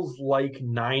feels like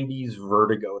 90s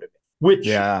Vertigo to me, which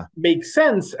Yeah. makes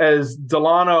sense as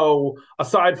Delano,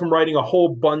 aside from writing a whole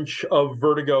bunch of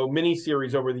Vertigo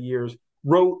miniseries over the years,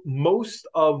 wrote most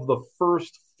of the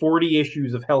first 40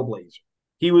 issues of Hellblazer.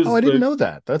 He Oh, was I didn't the know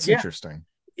that. That's Yeah, interesting.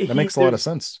 That he makes a lot of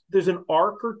sense. there's an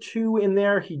arc or two in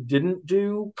there he didn't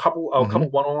do, a Mm-hmm. couple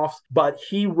one-offs, but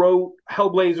he wrote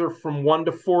Hellblazer from 1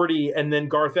 to 40, and then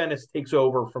Garth Ennis takes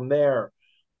over from there.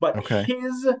 But Okay.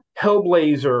 his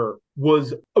Hellblazer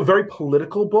was a very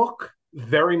political book,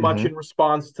 very much Mm-hmm. in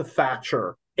response to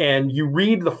Thatcher. And you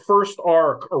read the first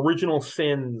arc, Original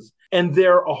Sins, and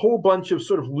they're a whole bunch of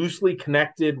sort of loosely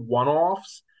connected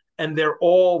one-offs, and they're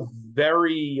all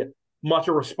very much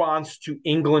a response to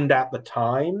England at the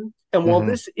time. And while Mm-hmm.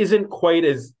 this isn't quite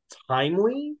as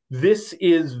timely, this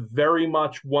is very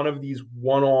much one of these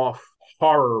one-off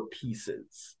horror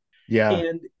pieces. Yeah.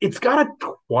 And it's got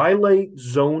a Twilight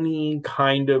Zone-y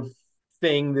kind of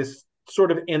thing, this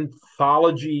sort of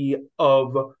anthology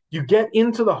of you get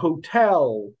into the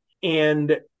hotel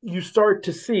and you start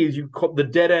to see, as you call the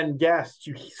dead end guests,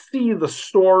 you see the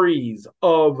stories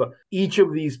of each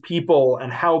of these people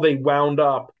and how they wound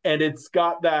up. And it's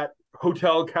got that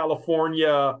Hotel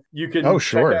California, you Oh, can check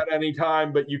sure. out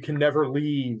anytime, but you can never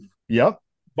leave Yep.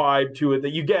 vibe to it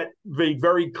that you get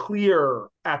very clear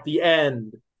at the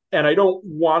end. And I don't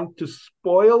want to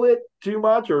spoil it too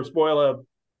much or spoil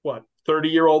a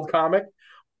 30-year-old comic,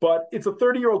 but it's a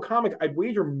 30-year-old comic I'd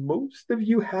wager most of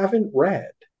you haven't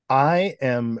read. I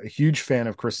am a huge fan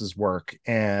of Chris's work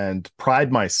and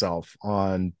pride myself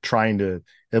on trying to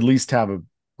at least have a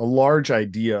large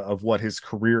idea of what his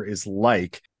career is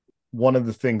like. One of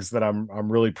the things that I'm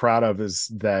really proud of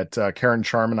is that Karen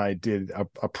Charm and I did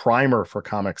a primer for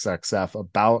Comics XF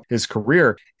about his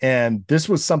career, and this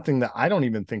was something that I don't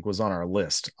even think was on our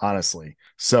list, honestly.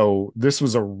 So this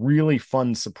was a really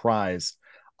fun surprise.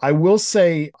 I will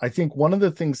say, I think one of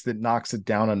the things that knocks it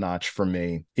down a notch for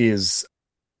me is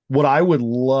what I would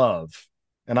love,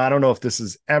 and I don't know if this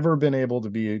has ever been able to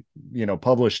be,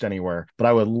 published anywhere, but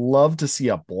I would love to see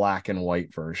a black and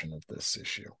white version of this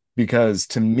issue. Because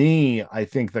to me, I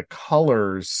think the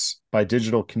colors by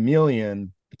Digital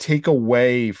Chameleon take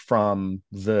away from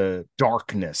the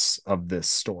darkness of this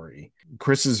story.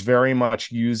 Chris is very much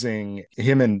using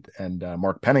him and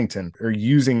Mark Pennington are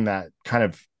using that kind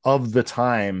of the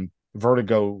time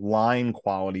Vertigo line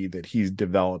quality that he's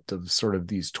developed of sort of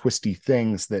these twisty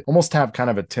things that almost have kind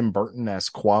of a Tim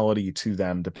Burton-esque quality to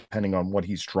them, depending on what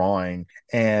he's drawing.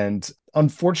 And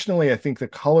unfortunately, I think the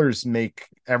colors make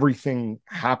everything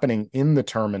happening in the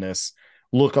Terminus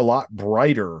look a lot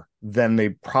brighter than they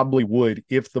probably would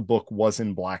if the book was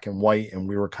in black and white and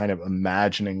we were kind of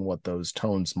imagining what those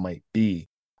tones might be.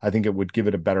 I think it would give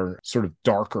it a better sort of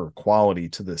darker quality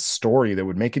to this story that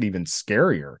would make it even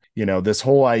scarier. You know, this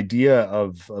whole idea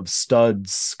of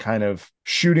Studs kind of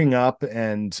shooting up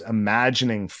and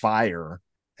imagining fire.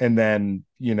 And then,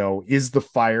 you know, is the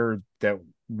fire that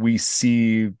we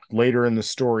see later in the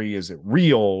story, is it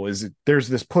real? Is it, there's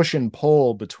this push and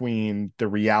pull between the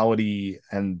reality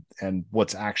and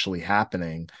what's actually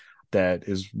happening that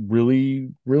is really,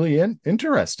 really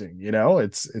interesting. You know,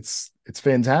 it's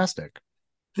fantastic.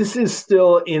 This is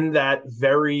still in that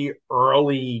very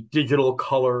early digital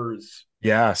colors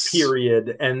Yes.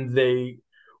 period. And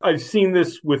I've seen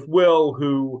this with Will,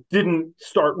 who didn't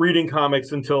start reading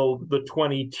comics until the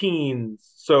 20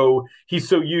 teens. So he's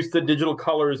so used to digital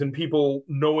colors and people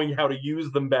knowing how to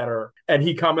use them better. And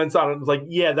he comments on it and is like,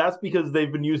 yeah, that's because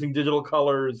they've been using digital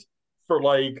colors for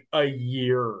like a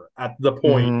year at the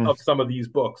point of some of these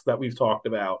books that we've talked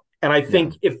about. And I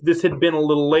think if this had been a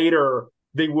little later,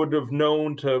 they would have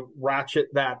known to ratchet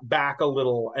that back a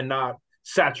little and not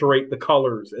saturate the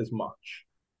colors as much.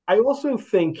 I also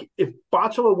think if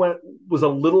Bachelor was a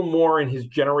little more in his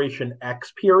Generation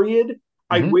X period,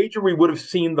 I wager we would have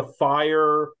seen the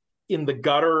fire in the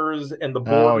gutters and the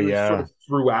borders sort of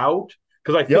throughout.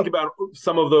 Because I think about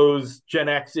some of those Gen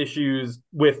X issues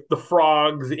with the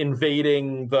frogs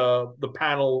invading the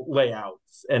panel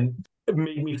layouts. And it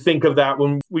made me think of that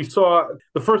when we saw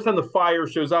the first time the fire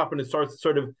shows up and it starts to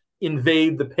sort of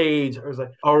invade the page. I was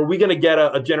like, oh, are we going to get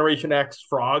a Generation X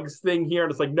frogs thing here?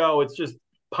 And it's like, no, it's just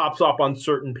pops up on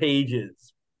certain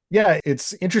pages. Yeah,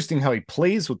 it's interesting how he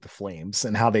plays with the flames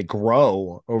and how they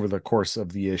grow over the course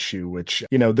of the issue, which,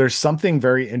 you know, there's something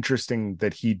very interesting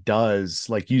that he does.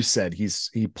 Like you said,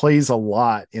 he plays a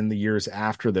lot in the years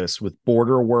after this with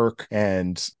border work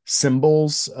and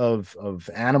symbols of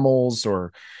animals,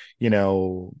 or, you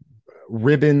know,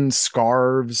 ribbons,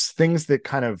 scarves, things that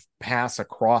kind of pass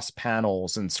across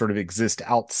panels and sort of exist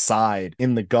outside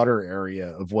in the gutter area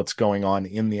of what's going on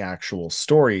in the actual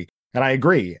story. And I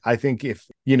agree. I think if,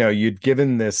 you know, you'd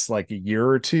given this like a year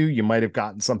or two, you might have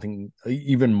gotten something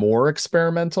even more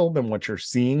experimental than what you're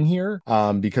seeing here,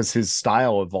 because his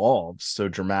style evolves so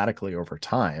dramatically over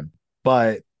time.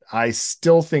 But I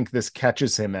still think this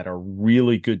catches him at a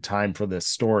really good time for this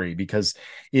story, because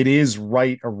it is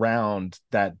right around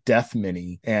that death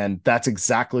mini. And that's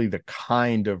exactly the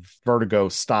kind of Vertigo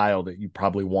style that you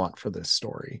probably want for this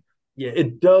story. Yeah,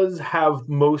 it does have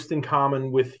most in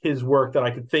common with his work that I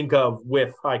could think of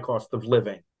with High Cost of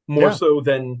Living, more so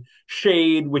than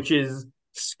Shade, which is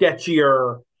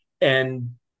sketchier,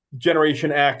 and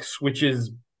Generation X, which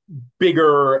is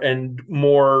bigger and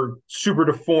more super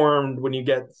deformed when you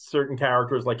get certain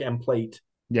characters like M-Plate.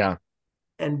 Yeah.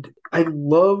 And I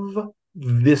love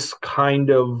this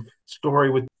kind of story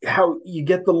with how you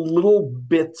get the little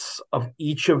bits of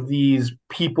each of these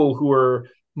people who are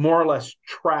more or less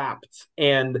trapped.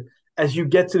 And as you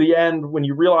get to the end, when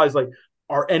you realize, like,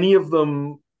 are any of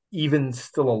them even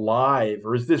still alive?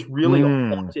 Or is this really a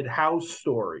haunted house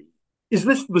story? Is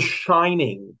this The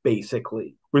Shining,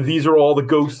 basically, where these are all the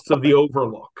ghosts of the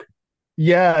Overlook?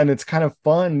 Yeah, and it's kind of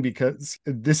fun because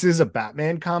this is a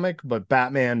Batman comic, but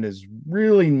Batman is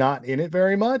really not in it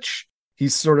very much.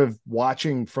 He's sort of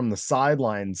watching from the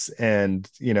sidelines and,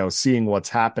 you know, seeing what's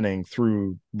happening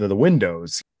through the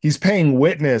windows. He's paying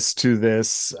witness to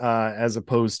this as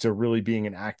opposed to really being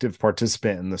an active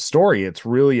participant in the story. It's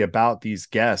really about these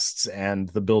guests and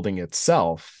the building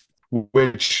itself,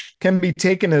 which can be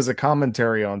taken as a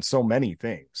commentary on so many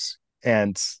things.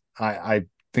 And I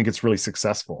think it's really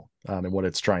successful in what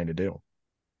it's trying to do.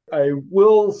 I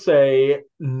will say,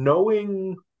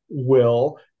 knowing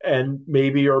Will, and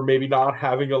maybe or maybe not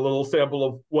having a little sample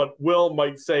of what Will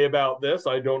might say about this,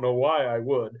 I don't know why I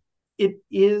would. It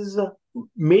is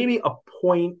maybe a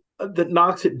point that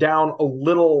knocks it down a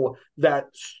little, that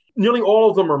nearly all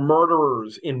of them are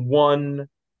murderers in one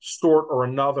sort or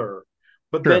another.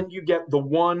 But then you get the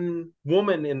one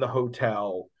woman in the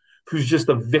hotel who's just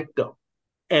a victim.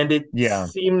 And it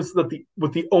seems that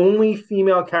with the only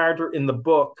female character in the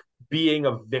book being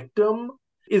a victim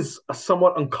is a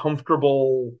somewhat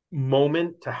uncomfortable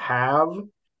moment to have.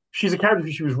 She's a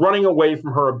character, she was running away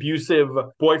from her abusive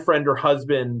boyfriend or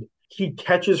husband. He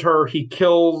catches her, he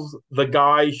kills the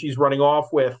guy she's running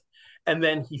off with, and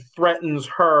then he threatens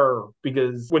her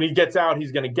because when he gets out,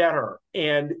 he's going to get her.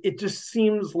 And it just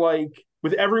seems like,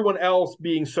 with everyone else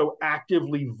being so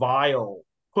actively vile,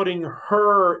 putting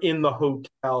her in the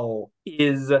hotel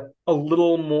is a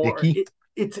little more icky.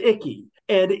 It's icky.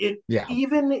 And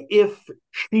even if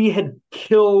she had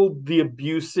killed the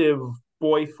abusive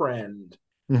boyfriend,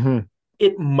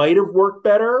 it might have worked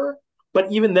better. But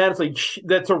even then, it's like,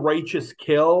 that's a righteous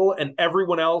kill. And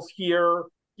everyone else here,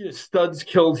 Studs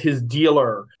killed his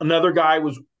dealer. Another guy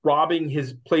was robbing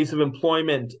his place of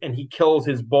employment and he kills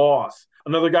his boss.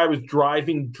 Another guy was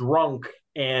driving drunk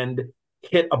and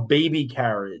hit a baby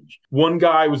carriage. One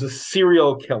guy was a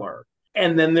serial killer.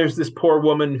 And then there's this poor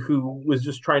woman who was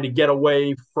just trying to get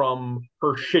away from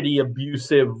her shitty,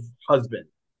 abusive husband.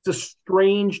 It's a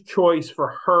strange choice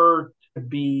for her to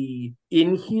be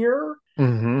in here.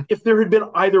 Mm-hmm. If there had been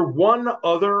either one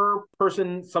other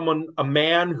person, a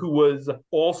man who was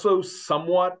also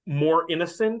somewhat more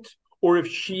innocent, or if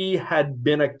she had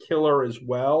been a killer as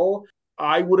well,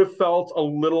 I would have felt a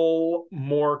little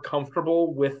more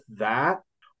comfortable with that.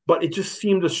 But it just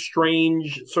seemed a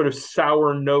strange sort of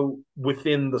sour note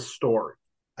within the story.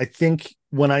 I think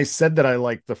when I said that I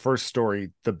liked the first story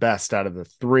the best out of the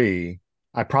three,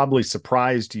 I probably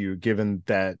surprised you given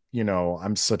that,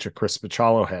 I'm such a Chris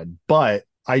Bachalo head. But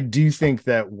I do think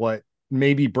that what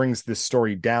maybe brings this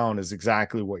story down is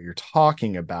exactly what you're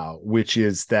talking about, which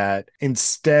is that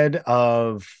instead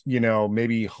of,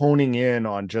 maybe honing in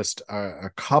on just a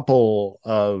couple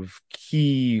of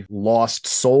key lost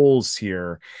souls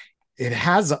here, it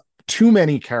has too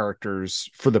many characters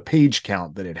for the page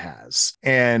count that it has.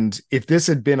 And if this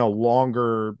had been a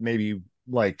longer, maybe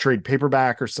like trade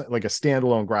paperback or like a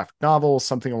standalone graphic novel,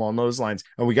 something along those lines,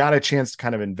 and we got a chance to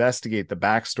kind of investigate the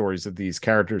backstories of these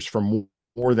characters from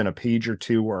more than a page or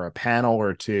two or a panel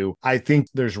or two, I think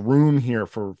there's room here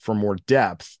for more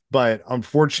depth. But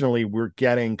unfortunately, we're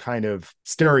getting kind of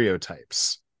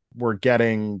stereotypes. We're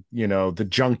getting, the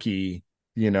junkie,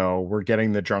 we're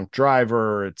getting the drunk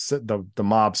driver, it's the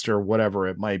mobster, whatever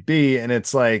it might be. And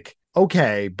it's like,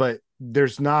 okay, but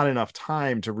there's not enough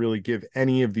time to really give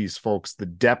any of these folks the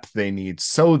depth they need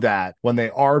so that when they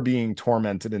are being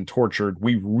tormented and tortured,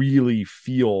 we really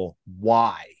feel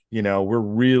why. We're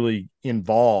really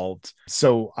involved.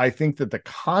 So I think that the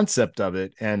concept of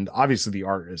it, and obviously the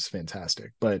art is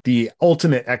fantastic, but the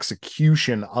ultimate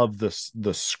execution of the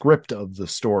script of the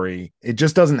story, it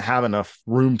just doesn't have enough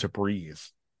room to breathe.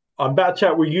 On Bat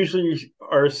Chat, we usually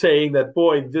are saying that,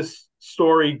 boy, this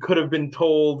story could have been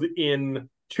told in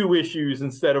 2 issues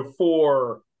instead of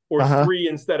 4 or 3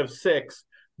 instead of 6.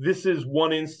 This is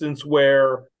one instance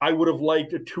where I would have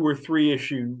liked a 2 or 3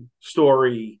 issue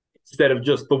story instead of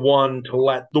just the one, to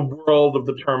let the world of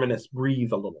the Terminus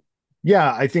breathe a little.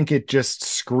 Yeah, I think it just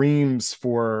screams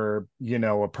for,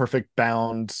 a perfect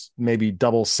bound, maybe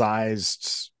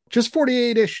double-sized, just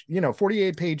 48-ish,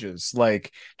 48 pages,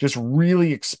 like just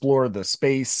really explore the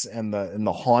space and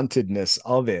the hauntedness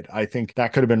of it. I think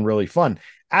that could have been really fun.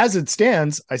 As it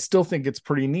stands, I still think it's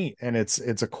pretty neat, and it's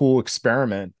a cool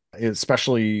experiment,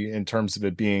 especially in terms of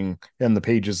it being in the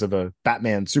pages of a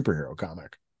Batman superhero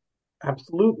comic.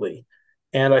 Absolutely.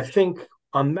 And I think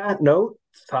on that note,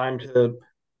 it's time to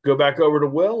go back over to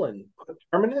Will and put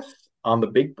Terminus on the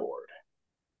big board.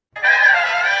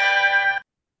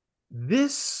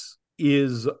 This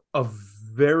is a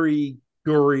very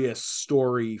curious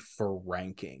story for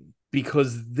ranking,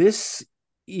 because this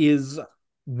is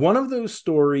one of those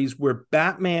stories where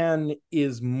Batman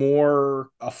is more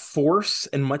a force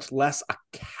and much less a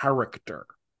character.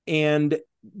 And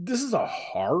this is a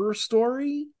horror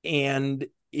story, and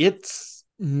it's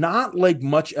not like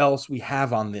much else we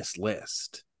have on this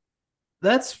list.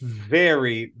 That's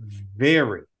very,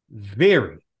 very,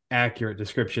 very accurate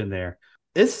description there.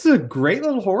 This is a great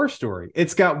little horror story.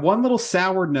 It's got one little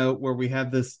sour note where we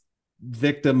have this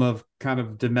victim of kind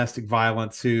of domestic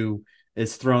violence who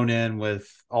is thrown in with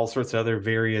all sorts of other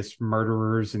various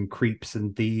murderers and creeps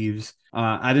and thieves.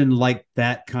 I didn't like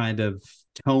that kind of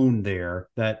tone there,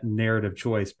 that narrative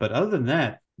choice. But other than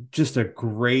that, just a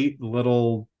great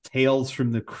little Tales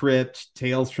from the Crypt,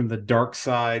 Tales from the Dark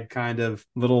Side kind of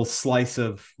little slice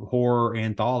of horror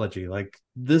anthology. Like,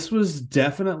 this was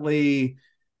definitely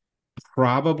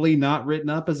probably not written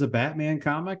up as a Batman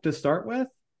comic to start with,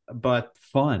 but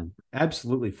fun.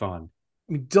 Absolutely fun.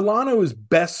 Delano is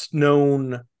best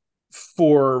known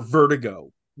for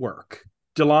Vertigo work.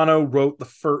 Delano wrote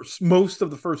most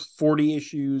of the first 40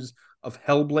 issues of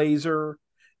Hellblazer,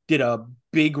 did a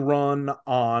big run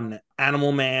on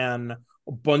Animal Man,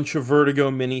 a bunch of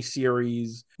Vertigo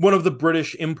miniseries, one of the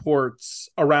British imports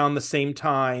around the same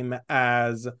time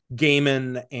as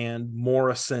Gaiman and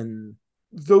Morrison.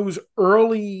 Those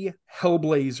early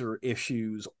Hellblazer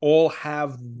issues all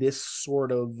have this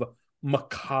sort of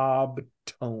macabre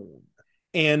tone.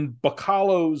 And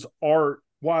Bacalo's art,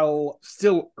 while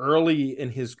still early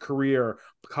in his career,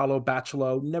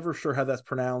 Bacalo, never sure how that's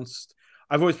pronounced.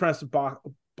 I've always pronounced it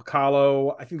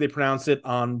Bacalo. I think they pronounce it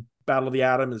on Battle of the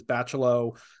Atom as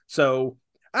Bacalo. So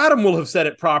Adam will have said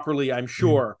it properly, I'm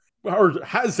sure, or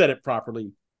has said it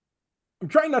properly. I'm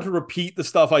trying not to repeat the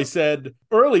stuff I said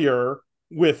earlier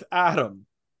with Adam,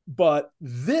 but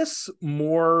this,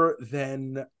 more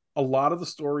than a lot of the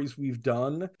stories we've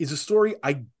done, is a story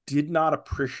I did not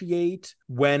appreciate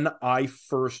when I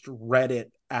first read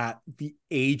it at the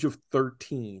age of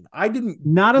 13.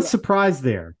 Not a surprise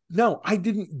there. No, I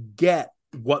didn't get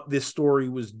what this story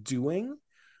was doing,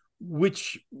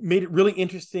 which made it really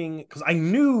interesting because I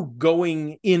knew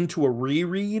going into a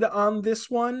reread on this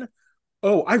one,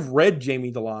 oh, I've read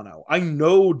Jamie Delano. I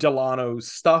know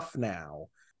Delano's stuff now.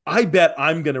 I bet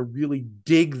I'm going to really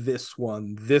dig this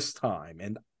one this time.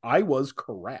 And I was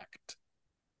correct.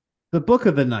 The book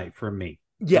of the night for me.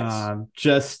 Yes.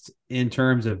 Just in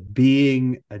terms of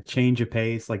being a change of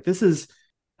pace. Like this is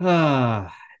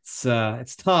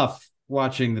it's tough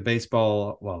watching the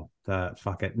baseball. Well,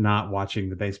 not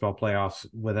watching the baseball playoffs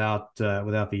without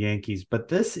the Yankees. But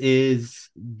this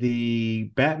is the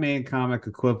Batman comic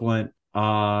equivalent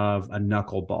of a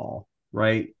knuckleball,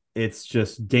 right? It's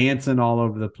just dancing all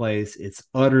over the place. It's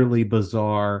utterly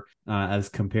bizarre as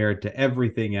compared to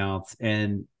everything else.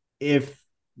 And if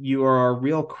you are a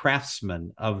real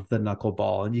craftsman of the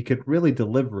knuckleball and you could really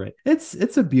deliver it,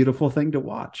 it's a beautiful thing to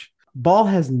watch. Ball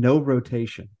has no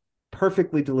rotation.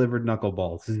 Perfectly delivered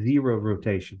knuckleball, 0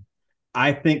 rotation.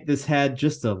 I think this had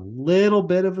just a little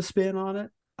bit of a spin on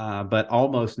it, but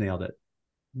almost nailed it.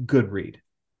 Good read.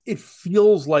 It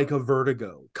feels like a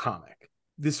Vertigo comic.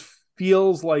 This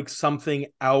feels like something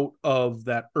out of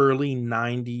that early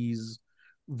 90s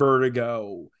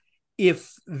Vertigo.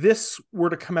 If this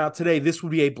were to come out today, this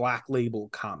would be a Black Label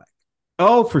comic.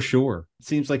 Oh, for sure. It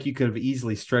seems like you could have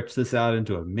easily stretched this out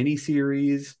into a mini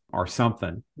series or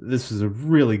something. This is a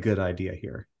really good idea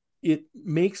here. It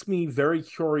makes me very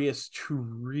curious to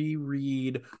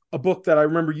reread a book that I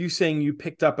remember you saying you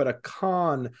picked up at a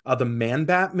con, the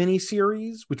Man-Bat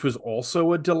miniseries, which was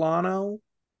also a Delano.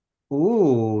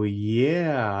 Oh,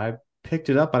 yeah. I picked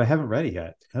it up, but I haven't read it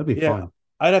yet. That'll be fun.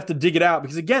 I'd have to dig it out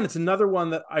because, again, it's another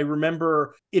one that I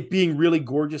remember it being really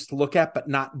gorgeous to look at, but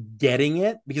not getting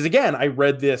it. Because, again, I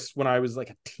read this when I was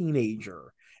like a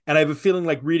teenager. And I have a feeling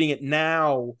like reading it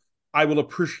now, I will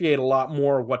appreciate a lot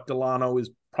more of what Delano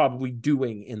is probably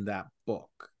doing in that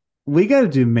book. We got to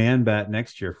do Man-Bat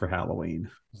next year for Halloween.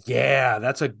 Yeah,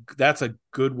 that's a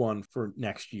good one for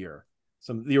next year.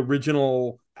 Some of the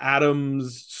original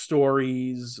Adams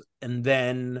stories, and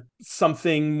then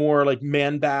something more like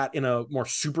Man-Bat in a more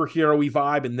superhero-y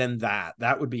vibe, and then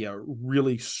that would be a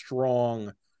really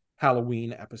strong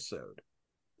Halloween episode.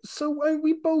 So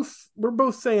we're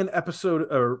both saying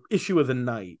episode or issue of the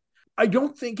night. I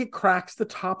don't think it cracks the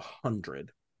top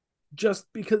 100 just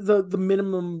because the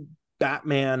minimum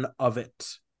Batman of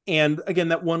it. And again,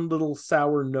 that one little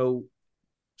sour note.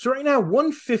 So right now,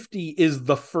 150 is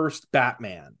the first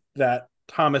Batman, that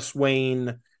Thomas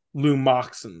Wayne, Lou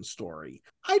Moxon story.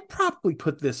 I'd probably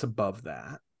put this above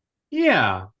that.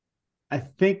 Yeah. I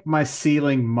think my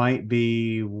ceiling might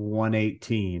be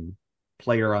 118,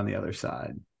 Player on the Other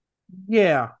Side.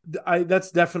 Yeah,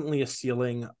 that's definitely a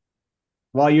ceiling.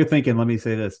 While you're thinking, let me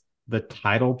say this. The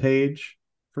title page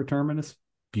for Terminus,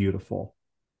 beautiful.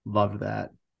 Loved that.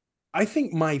 I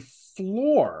think my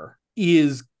floor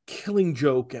is Killing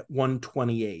Joke at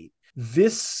 128.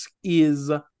 This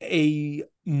is a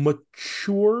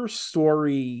mature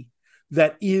story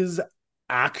that is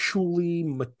actually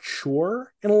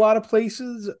mature in a lot of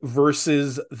places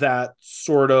versus that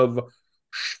sort of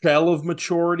shell of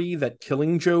maturity that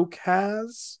Killing Joke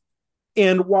has.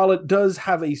 And while it does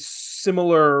have a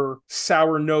similar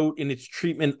sour note in its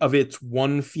treatment of its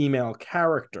one female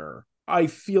character, I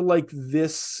feel like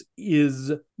this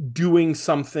is doing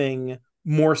something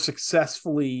more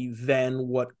successfully than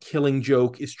what Killing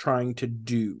Joke is trying to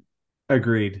do.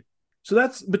 Agreed. So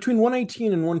that's between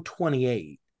 118 and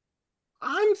 128.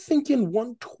 I'm thinking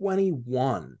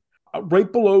 121,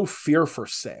 right below Fear for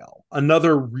Sale,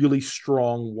 another really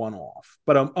strong one-off,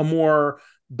 but a more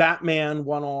Batman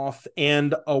one-off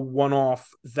and a one-off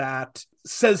that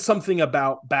says something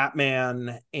about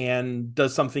Batman and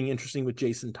does something interesting with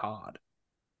Jason Todd.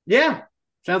 Yeah,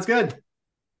 sounds good.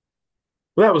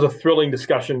 Well, that was a thrilling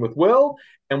discussion with Will,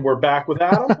 and we're back with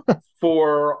Adam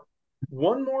for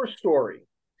one more story.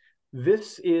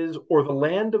 This is Or the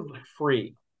Land of the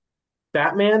Free,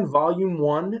 Batman Volume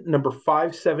 1, number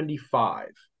 575.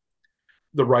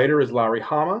 The writer is Larry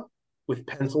Hama, with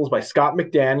pencils by Scott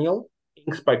McDaniel,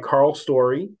 inks by Carl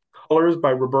Story, colors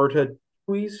by Roberta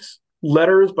Tuis,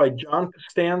 letters by John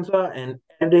Costanza, and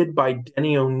edited by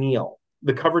Denny O'Neil.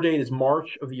 The cover date is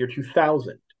March of the year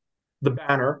 2000. The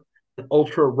banner, an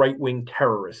ultra-right-wing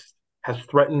terrorist, has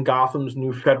threatened Gotham's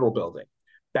new federal building.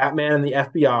 Batman and the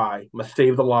FBI must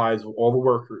save the lives of all the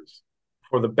workers.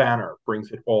 before the banner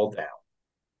brings it all down.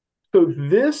 So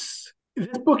this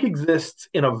book exists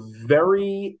in a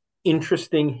very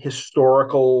interesting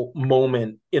historical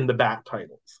moment in the Bat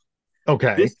titles.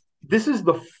 Okay. This is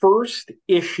the first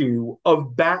issue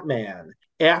of Batman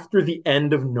after the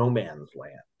end of No Man's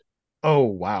Land. Oh,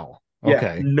 wow. Yeah,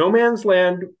 Okay. No Man's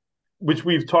Land, which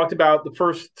we've talked about the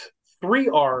first 3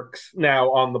 arcs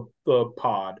now on the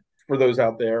pod, for those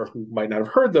out there who might not have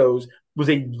heard those, was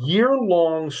a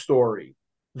year-long story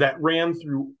that ran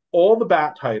through all the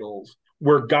Bat titles,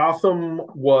 where Gotham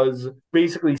was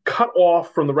basically cut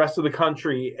off from the rest of the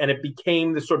country, and it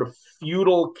became this sort of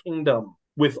feudal kingdom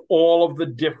with all of the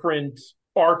different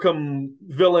Arkham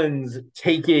villains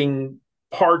taking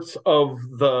parts of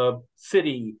the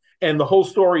city. And the whole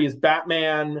story is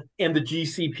Batman and the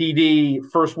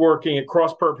GCPD first working at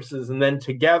cross purposes and then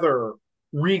together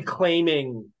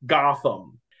reclaiming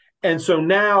Gotham. And so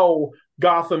now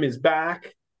Gotham is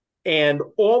back, and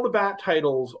all the Bat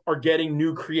titles are getting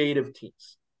new creative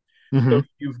teams. Mm-hmm. So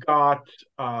you've got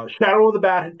Shadow of the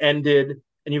Bat ended,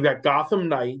 and you've got Gotham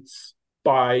Knights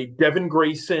by Devin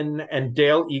Grayson and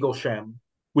Dale Eaglesham,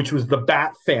 which was the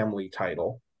Bat Family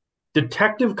title.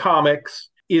 Detective Comics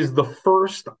is the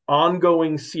first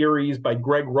ongoing series by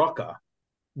Greg Rucka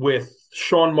with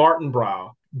Sean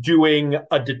Martinbrough doing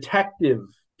a detective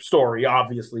story,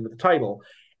 obviously, with the title.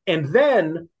 And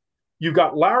then you've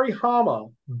got Larry Hama,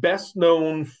 best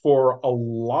known for a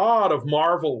lot of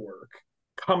Marvel work,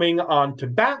 coming on to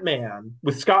Batman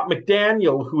with Scott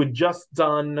McDaniel, who had just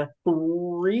done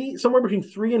somewhere between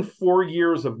 3 and 4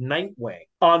 years of Nightwing,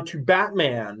 onto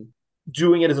Batman,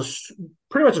 doing it as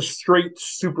pretty much a straight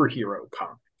superhero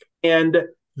comic. And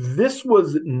this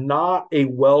was not a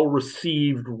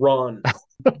well-received run.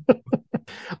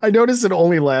 I noticed it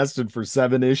only lasted for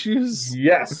 7 issues.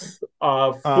 Yes.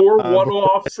 4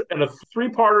 one-offs and a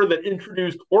 3-parter that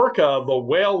introduced Orca, the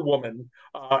whale woman.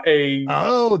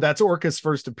 Oh, that's Orca's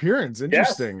first appearance.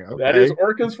 Interesting. Yes, okay. That is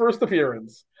Orca's first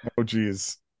appearance. Oh,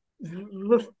 geez.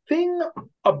 The thing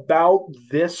about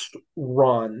this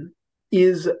run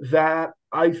is that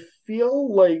I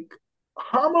feel like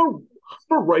Hama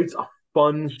writes a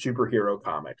fun superhero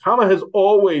comic. Hama has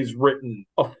always written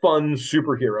a fun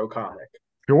superhero comic.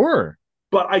 Sure.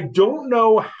 But I don't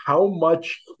know how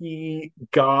much he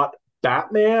got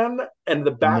Batman and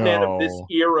the Batman of this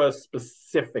era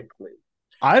specifically.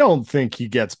 I don't think he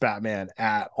gets Batman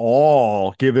at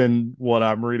all, given what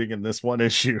I'm reading in this one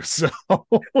issue. So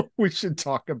we should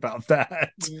talk about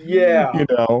that. Yeah. You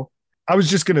know, I was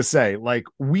just going to say, like,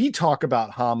 we talk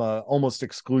about Hama almost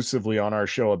exclusively on our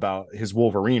show about his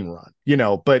Wolverine run, you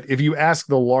know, but if you ask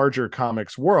the larger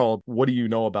comics world, what do you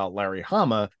know about Larry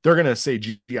Hama? They're going to say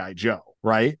G.I. Joe,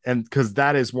 right? And because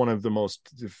that is one of the most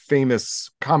famous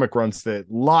comic runs that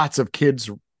lots of kids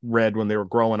read when they were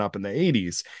growing up in the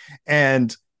 80s.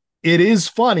 And it is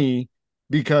funny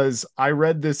because I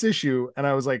read this issue and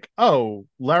I was like, oh,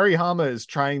 Larry Hama is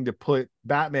trying to put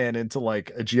Batman into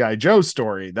like a G.I. Joe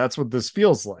story. That's what this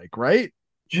feels like, right?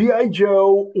 G.I.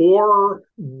 Joe or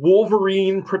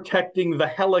Wolverine protecting the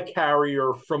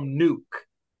helicarrier from Nuke.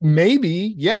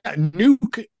 Maybe. Yeah.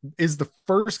 Nuke is the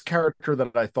first character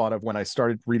that I thought of when I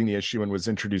started reading the issue and was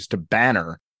introduced to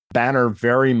Banner. Banner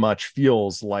very much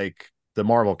feels like the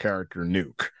Marvel character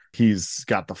Nuke. He's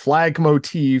got the flag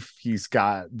motif. He's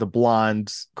got the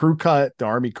blonde crew cut, the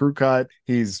army crew cut.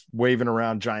 He's waving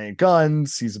around giant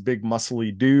guns. He's a big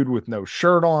muscly dude with no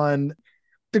shirt on.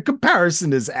 The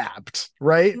comparison is apt,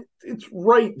 right? It's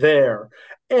right there.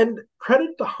 And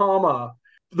credit to Hama.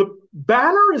 The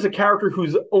Banner is a character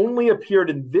who's only appeared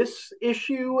in this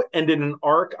issue and in an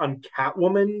arc on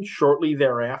Catwoman shortly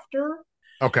thereafter.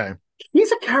 Okay.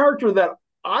 He's a character that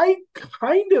I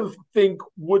kind of think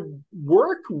would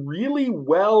work really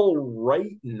well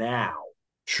right now.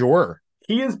 Sure.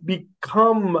 He has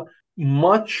become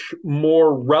much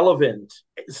more relevant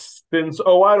since,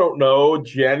 I don't know,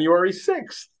 January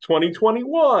 6th,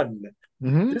 2021.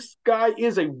 Mm-hmm. This guy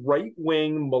is a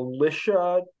right-wing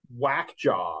militia whack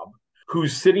job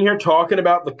who's sitting here talking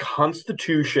about the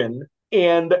Constitution.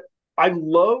 And I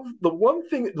love the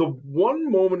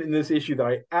one moment in this issue that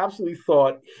I absolutely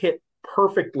thought hit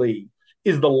perfectly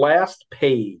is the last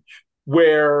page,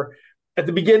 where at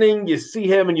the beginning you see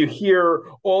him and you hear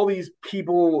all these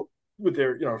people with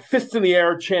their fists in the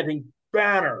air chanting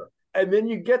Banner, and then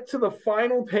you get to the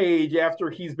final page after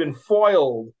he's been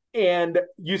foiled and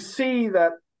you see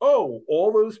that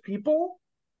all those people,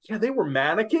 they were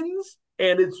mannequins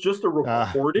and it's just a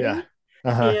recording. Yeah.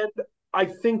 Uh-huh. And I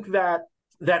think that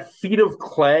feat of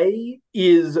clay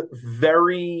is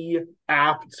very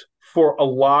apt for a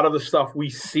lot of the stuff we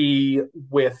see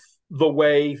with the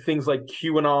way things like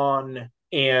QAnon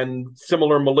and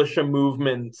similar militia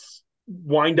movements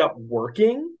wind up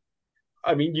working.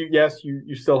 I mean,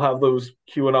 you still have those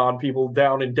QAnon people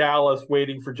down in Dallas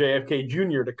waiting for JFK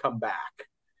Jr. to come back.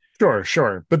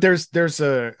 Sure. But there's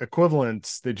a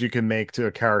equivalence that you can make to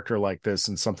a character like this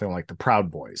in something like the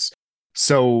Proud Boys.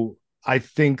 So I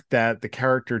think that the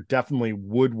character definitely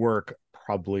would work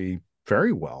probably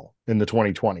very well in the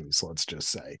 2020s, let's just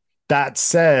say. That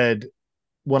said,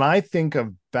 when I think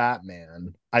of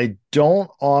Batman, I don't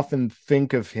often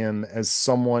think of him as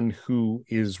someone who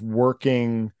is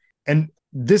working, and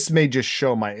this may just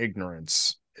show my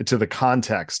ignorance to the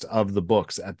context of the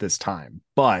books at this time,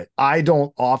 but I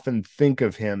don't often think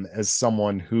of him as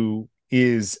someone who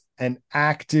is an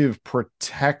active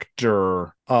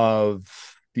protector of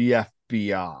the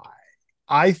FBI.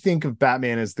 I think of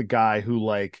Batman as the guy who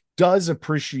like does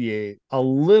appreciate a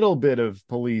little bit of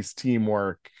police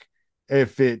teamwork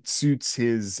if it suits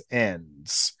his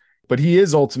ends, but he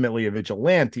is ultimately a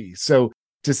vigilante. So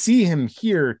to see him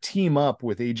here team up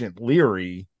with Agent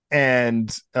Leary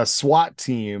and a SWAT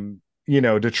team,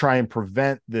 to try and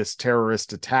prevent this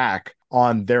terrorist attack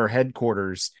on their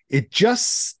headquarters, it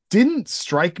just didn't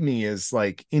strike me as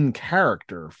like in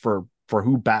character for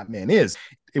who Batman is.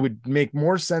 It would make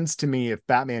more sense to me if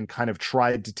Batman kind of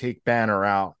tried to take Banner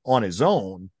out on his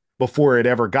own before it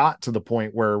ever got to the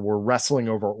point where we're wrestling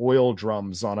over oil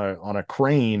drums on a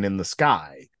crane in the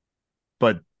sky.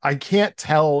 But I can't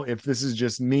tell if this is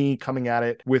just me coming at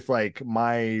it with like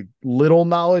my little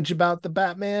knowledge about the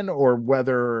Batman or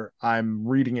whether I'm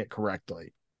reading it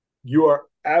correctly. You are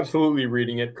absolutely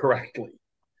reading it correctly.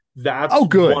 That's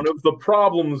good. One of the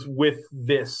problems with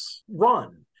this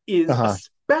run is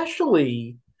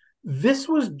especially this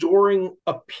was during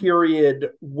a period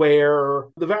where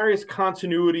the various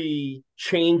continuity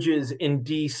changes in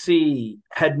DC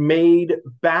had made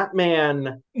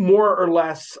Batman more or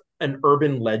less an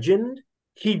urban legend.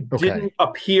 He didn't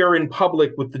appear in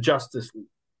public with the Justice League.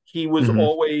 He was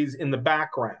always in the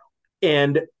background.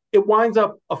 And it winds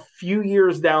up a few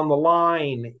years down the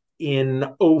line in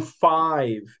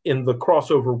 2005 in the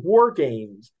crossover War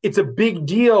Games. It's a big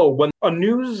deal when a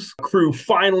news crew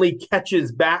finally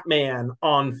catches Batman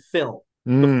on film,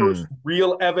 the first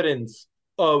real evidence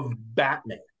of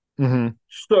Batman.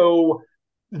 So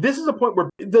this is a point where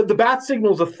the bat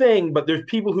signal is a thing, but there's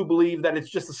people who believe that it's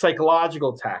just a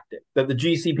psychological tactic, that the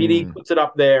GCPD puts it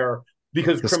up there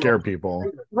because to scare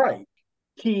people. Right.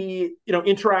 He,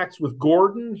 interacts with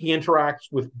Gordon. He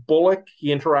interacts with Bullock. He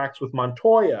interacts with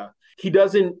Montoya. He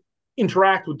doesn't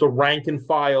interact with the rank and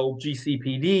file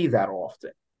GCPD that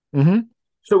often.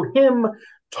 So him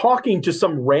talking to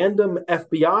some random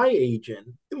FBI agent,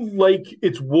 like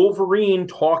it's Wolverine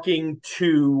talking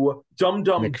to Dum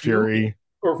Dum Nick Fury.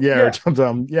 Or Dum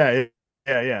Dum. Yeah.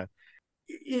 It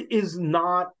is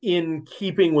not in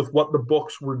keeping with what the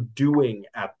books were doing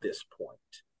at this point.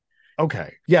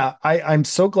 Okay. Yeah, I'm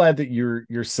so glad that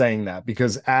you're saying that,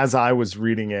 because as I was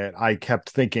reading it, I kept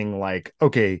thinking like,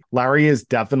 okay, Larry is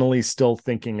definitely still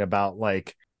thinking about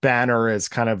like Banner as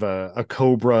kind of a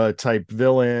Cobra type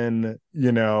villain,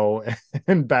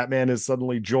 and Batman has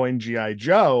suddenly joined G.I.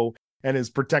 Joe and is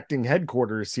protecting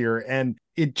headquarters here. And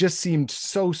it just seemed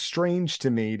so strange to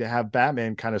me to have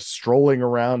Batman kind of strolling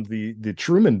around the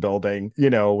Truman building,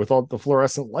 with all the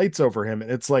fluorescent lights over him. And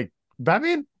it's like,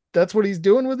 Batman, that's what he's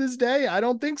doing with his day? I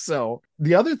don't think so.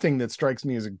 The other thing that strikes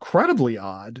me as incredibly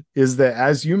odd is that,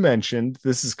 as you mentioned,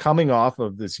 this is coming off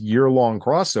of this year-long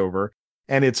crossover,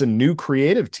 and it's a new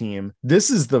creative team. This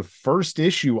is the first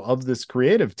issue of this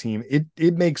creative team.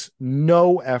 It makes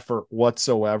no effort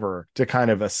whatsoever to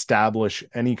kind of establish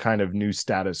any kind of new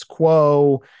status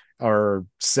quo or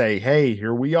say, hey,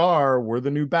 here we are, we're the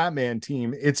new Batman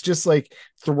team. It's just like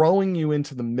throwing you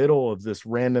into the middle of this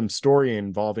random story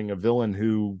involving a villain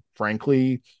who,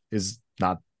 frankly, is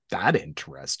not that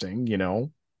interesting,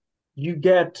 You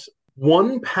get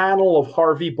one panel of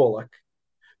Harvey Bullock.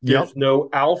 There's no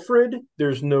Alfred,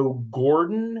 there's no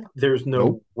Gordon, there's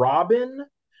no Robin.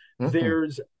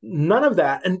 There's none of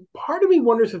that. And part of me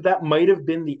wonders if that might have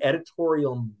been the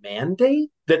editorial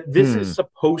mandate, that this is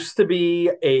supposed to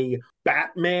be a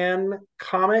Batman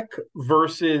comic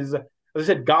versus, as I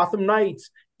said, Gotham Knights.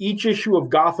 Each issue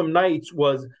of Gotham Knights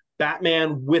was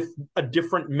Batman with a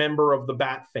different member of the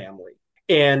Bat family.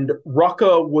 And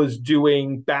Rucka was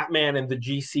doing Batman and the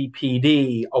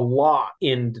GCPD a lot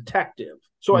in Detective.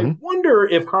 So I wonder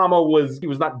if Hama was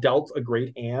not dealt a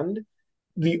great hand.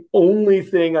 The only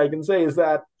thing I can say is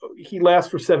that he lasts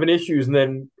for 7 issues and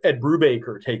then Ed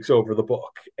Brubaker takes over the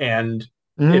book. And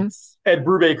it's Ed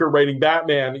Brubaker writing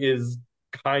Batman is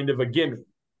kind of a gimme.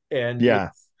 And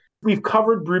we've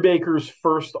covered Brubaker's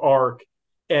first arc,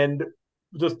 and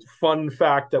just fun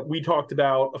fact that we talked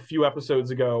about a few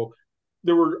episodes ago.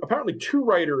 There were apparently two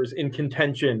writers in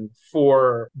contention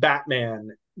for Batman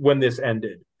when this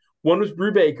ended. One was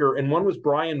Brubaker and one was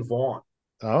Brian Vaughan.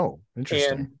 Oh,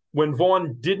 interesting. And when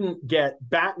Vaughan didn't get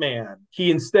Batman, he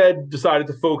instead decided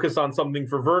to focus on something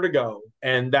for Vertigo,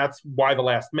 and that's Why the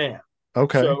Last Man.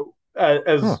 Okay. So,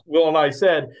 as Will and I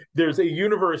said, there's a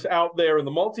universe out there in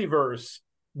the multiverse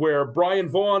where Brian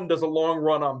Vaughan does a long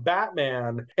run on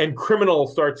Batman, and Criminal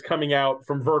starts coming out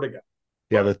from Vertigo.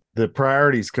 Yeah, the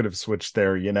priorities could have switched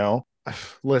there, you know?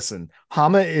 Listen,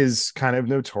 Hama is kind of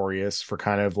notorious for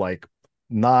kind of like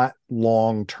not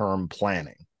long-term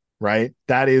planning, right?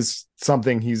 That is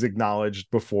something he's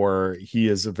acknowledged before. He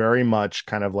is a very much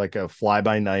kind of like a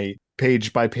fly-by-night,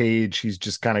 page by page. He's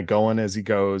just kind of going as he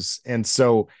goes. And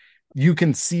so you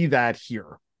can see that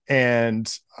here.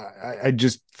 And I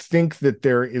just think that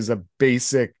there is a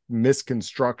basic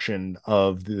misconstruction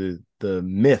of the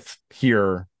myth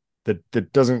here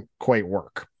that doesn't quite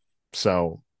work.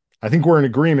 So I think we're in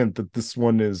agreement that this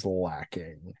one is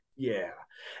lacking. Yeah.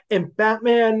 And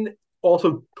Batman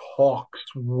also talks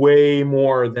way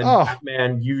more than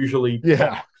Batman usually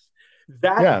talks.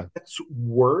 That gets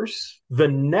worse. The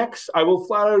next, I will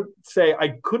flat out say,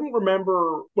 I couldn't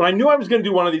remember when I knew I was going to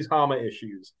do one of these Hama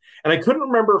issues, and I couldn't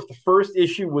remember if the first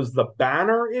issue was the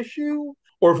Banner issue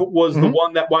or if it was the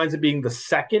one that winds up being the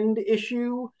second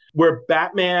issue where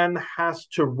Batman has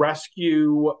to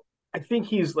rescue, I think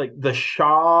he's like the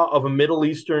Shah of a Middle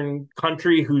Eastern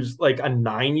country who's like a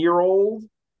 9-year-old.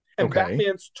 And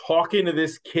Batman's talking to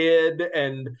this kid,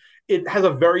 and it has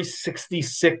a very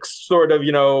 66 sort of,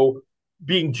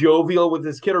 being jovial with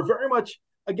this kid, or very much,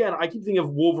 again, I keep thinking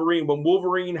of Wolverine. When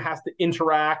Wolverine has to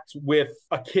interact with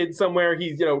a kid somewhere,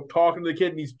 he's, talking to the kid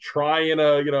and he's trying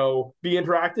to, be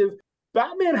interactive.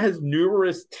 Batman has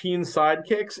numerous teen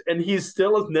sidekicks, and he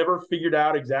still has never figured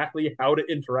out exactly how to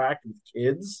interact with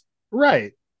kids.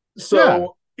 Right.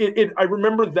 So I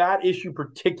remember that issue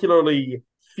particularly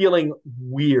feeling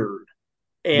weird,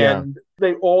 and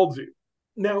they all do.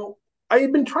 Now, I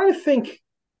had been trying to think,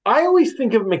 I always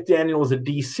think of McDaniel as a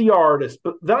DC artist,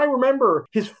 but then I remember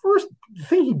his first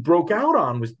thing he broke out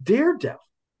on was Daredevil.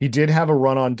 He did have a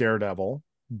run on Daredevil,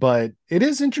 but it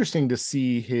is interesting to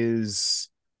see his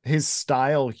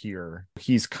style here.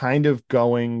 He's kind of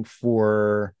going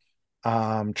for,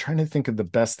 I'm trying to think of the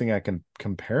best thing I can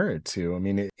compare it to. I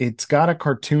mean, it's got a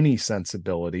cartoony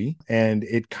sensibility, and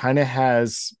it kind of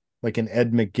has like an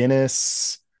Ed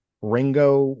McGuinness,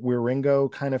 Ringo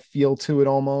kind of feel to it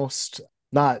almost.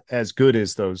 Not as good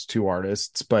as those two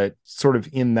artists, but sort of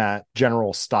in that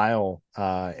general style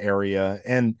area.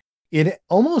 And it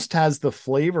almost has the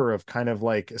flavor of kind of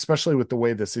like, especially with the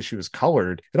way this issue is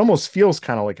colored, it almost feels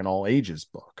kind of like an all ages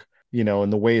book, in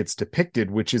the way it's depicted,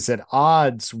 which is at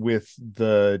odds with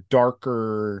the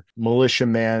darker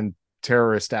militiaman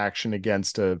terrorist action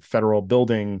against a federal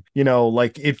building.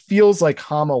 Like it feels like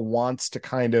Hama wants to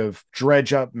kind of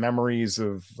dredge up memories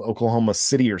of Oklahoma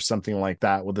City or something like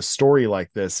that with a story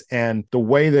like this. And the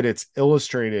way that it's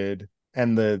illustrated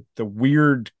and the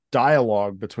weird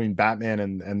dialogue between Batman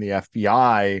and the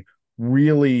FBI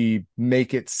really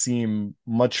make it seem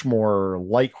much more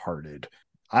lighthearted.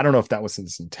 I don't know if that was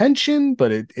his intention,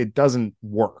 but it doesn't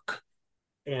work.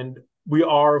 And we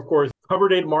are, of course, cover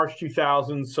date March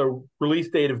 2000, so release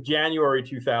date of January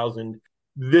 2000.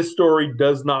 This story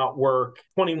does not work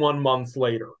 21 months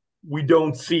later. We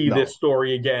don't see this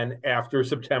story again after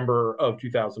September of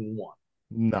 2001.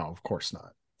 No, of course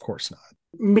not. Of course not.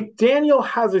 McDaniel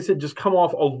has, I said, just come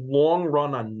off a long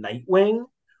run on Nightwing,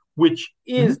 which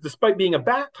is, despite being a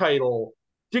Bat title,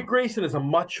 Dick Grayson is a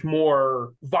much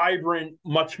more vibrant,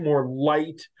 much more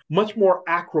light, much more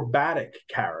acrobatic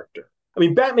character. I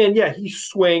mean, Batman, he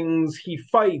swings, he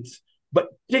fights, but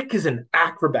Dick is an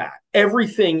acrobat.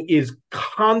 Everything is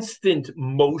constant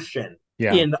motion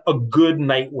in a good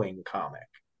Nightwing comic.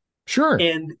 Sure.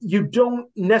 And you don't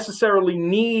necessarily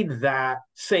need that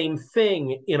same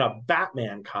thing in a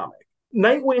Batman comic.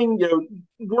 Nightwing,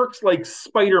 works like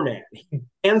Spider-Man. He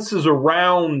dances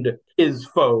around his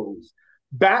foes.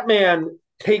 Batman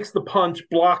takes the punch,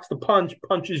 blocks the punch,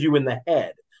 punches you in the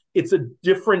head. It's a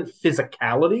different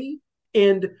physicality.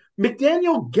 And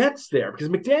McDaniel gets there because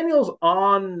McDaniel's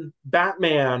on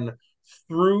Batman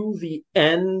through the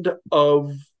end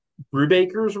of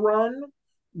Brubaker's run,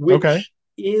 which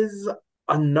is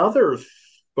another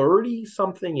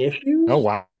 30-something issues. Oh,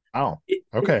 wow.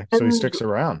 So he sticks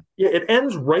around. Yeah, it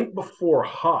ends right before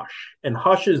Hush, and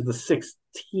Hush is the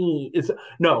 16. This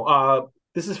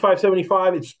is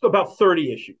 575. It's about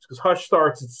 30 issues because Hush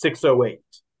starts at 608.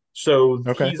 So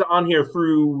he's on here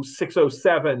through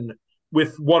 607.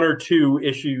 with one or two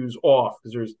issues off,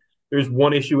 because there's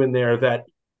one issue in there that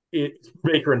it's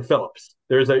Baker and Phillips.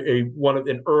 There's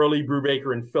an early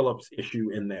Brubaker and Phillips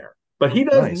issue in there, but he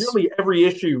does Nice. nearly every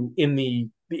issue in the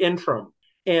interim,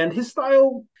 and his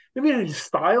style. Maybe his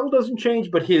style doesn't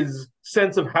change, but his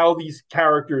sense of how these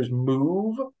characters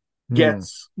move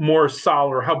gets more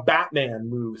solid, or how Batman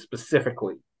moves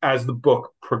specifically as the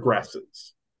book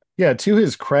progresses. Yeah, to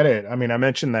his credit, I mean, I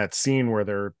mentioned that scene where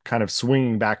they're kind of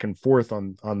swinging back and forth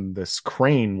on this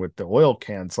crane with the oil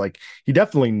cans. Like, he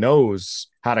definitely knows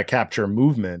how to capture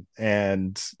movement,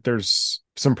 and there's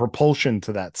some propulsion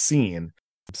to that scene.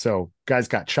 So, guy's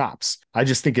got chops. I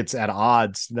just think it's at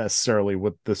odds necessarily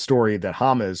with the story that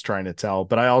Hama is trying to tell,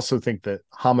 but I also think that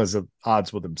Hama's at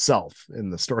odds with himself in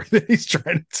the story that he's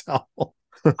trying to tell.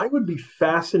 I would be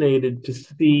fascinated to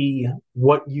see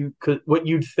what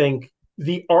you'd think.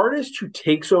 The artist who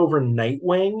takes over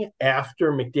Nightwing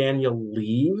after McDaniel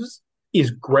leaves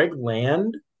is Greg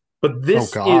Land, but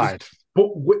this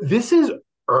is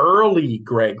early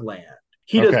Greg Land.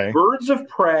 He does Birds of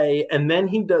Prey, and then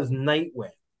he does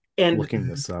Nightwing. And looking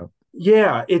this up,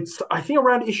 yeah, it's, I think,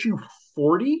 around issue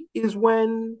 40 is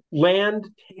when Land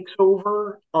takes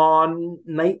over on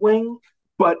Nightwing.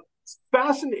 But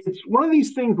fascinating. It's one of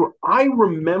these things where I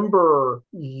remember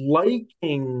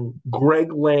liking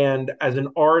Greg Land as an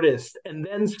artist, and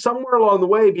then somewhere along the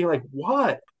way being like,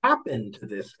 what happened to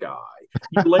this guy?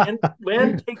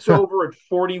 Land takes over at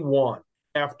 41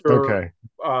 after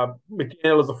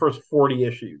McDaniel is the first 40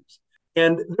 issues.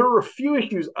 And there were a few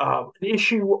issues, an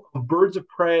issue of Birds of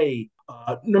Prey,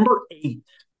 number 8,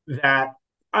 that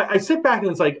I sit back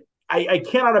and it's like, I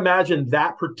cannot imagine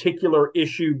that particular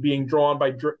issue being drawn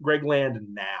by Greg Land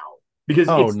now, because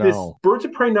this Birds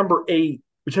of Prey number 8,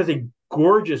 which has a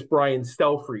gorgeous Brian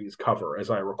Stelfreeze cover, as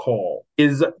I recall,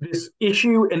 is this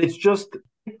issue, and it's just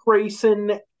Dick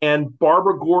Grayson and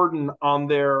Barbara Gordon on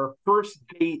their first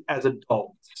date as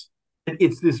adults. And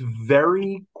it's this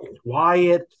very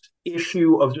quiet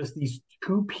issue of just these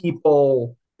two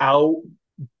people out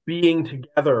being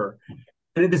together.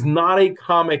 And it is not a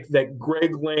comic that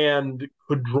Greg Land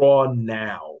could draw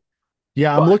now.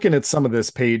 Yeah, I'm looking at some of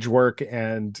this page work,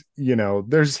 and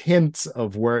there's hints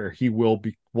of where he will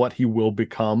be, what he will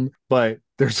become, but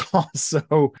there's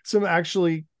also some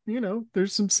actually,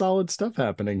 there's some solid stuff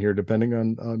happening here, depending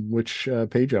on which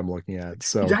page I'm looking at.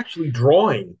 So he's actually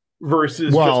drawing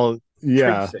versus tracing.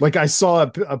 Like, I saw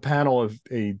a panel of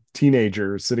a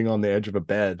teenager sitting on the edge of a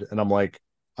bed, and I'm like,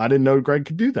 I didn't know Greg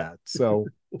could do that. So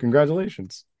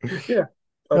congratulations. Yeah.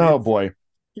 Oh boy.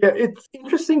 Yeah, it's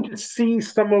interesting to see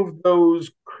some of those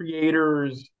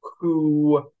creators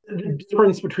who, the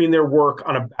difference between their work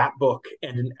on a Bat book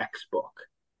and an X book.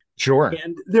 Sure.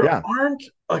 And there aren't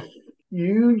a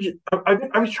huge,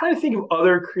 I was trying to think of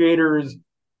other creators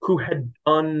who had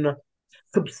done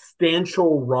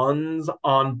substantial runs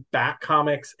on Bat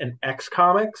comics and X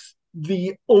comics.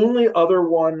 The only other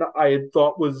one I had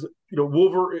thought was,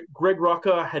 Greg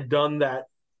Rucka had done that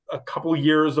a couple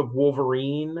years of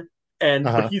Wolverine,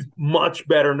 but he's much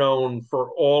better known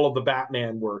for all of the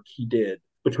Batman work he did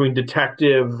between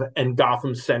Detective and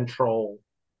Gotham Central.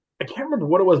 I can't remember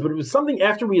what it was, but it was something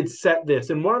after we had set this.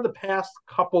 In one of the past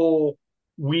couple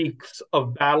weeks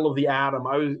of Battle of the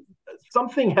Atom,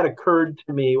 something had occurred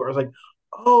to me where I was like,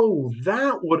 oh,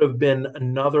 that would have been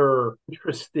another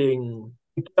interesting.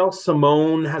 Miguel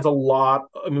Simone has a lot.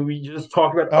 I mean, we just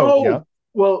talked about,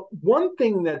 well, one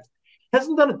thing that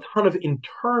hasn't done a ton of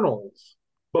internals,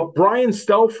 but Brian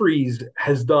Stelfreeze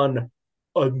has done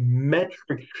a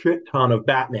metric shit ton of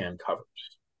Batman covers.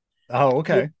 Oh,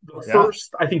 okay. The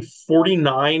first, I think,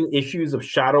 49 issues of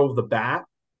Shadow of the Bat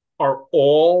are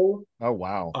all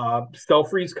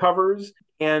Stelfreeze covers.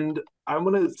 And I'm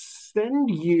going to send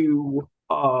you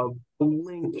a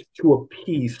link to a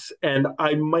piece, and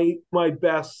I might my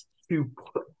best to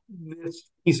put this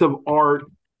piece of art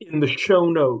in the show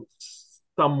notes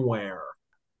somewhere.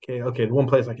 Okay, the one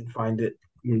place I can find it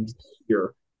is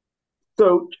here.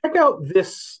 So check out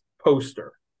this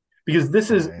poster, because this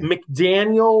is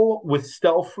McDaniel with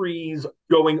Stelfreeze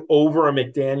going over a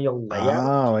McDaniel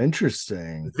layout. Oh,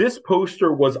 interesting. This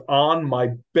poster was on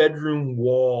my bedroom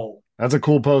wall. That's a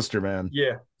cool poster, man.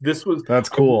 Yeah, that's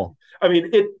cool. I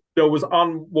mean, it was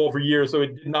on wall for years, so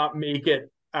it did not make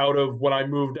it out of when I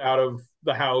moved out of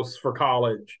the house for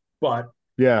college. But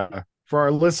yeah, for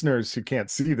our listeners who can't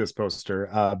see this poster,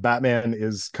 Batman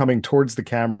is coming towards the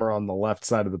camera on the left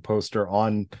side of the poster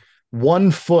on one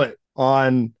foot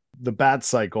on the bat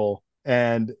cycle,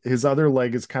 and his other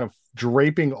leg is kind of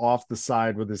draping off the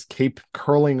side with his cape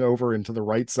curling over into the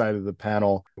right side of the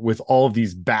panel with all of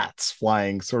these bats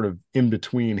flying sort of in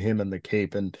between him and the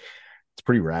cape. And It's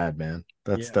pretty rad, man.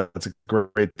 That's a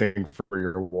great thing for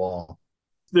your wall.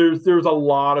 There's a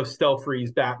lot of Stealth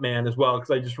Freeze Batman as well,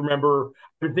 because I just remember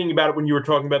I've been thinking about it when you were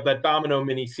talking about that Domino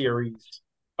miniseries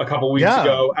a couple weeks Yeah.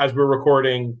 ago as we are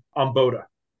recording on Boda.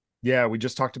 Yeah, we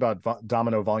just talked about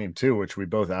Domino Volume 2, which we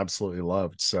both absolutely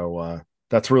loved. So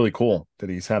that's really cool that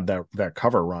he's had that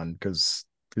cover run, because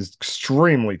he's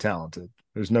extremely talented.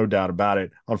 There's no doubt about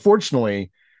it.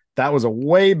 Unfortunately, that was a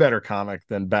way better comic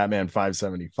than Batman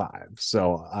 575.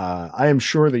 So I am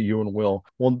sure that you and will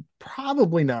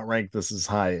probably not rank this as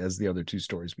high as the other two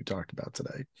stories we talked about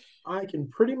today. I can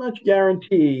pretty much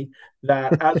guarantee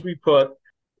that as we put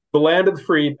The Land of the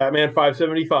Free, Batman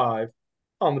 575,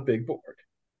 on the big board.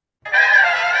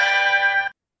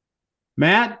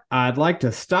 Matt, I'd like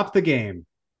to stop the game.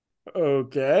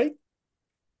 Okay.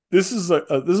 This is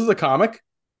a comic.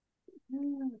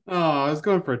 Oh, I was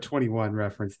going for a 21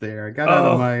 reference there. I got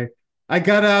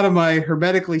out of my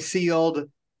hermetically sealed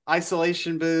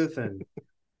isolation booth, and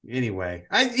anyway,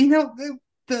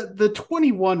 the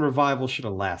 21 revival should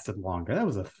have lasted longer.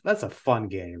 That's a fun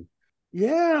game.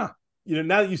 Yeah.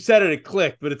 Now that you said it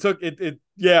clicked, but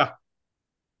yeah.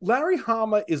 Larry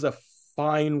Hama is a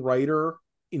fine writer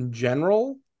in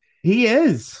general. He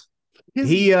is.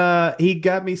 He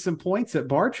got me some points at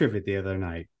bar trivia the other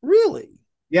night. Really?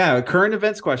 Yeah, a current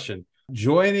events question.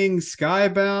 Joining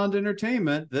Skybound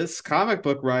Entertainment, this comic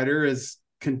book writer is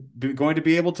going to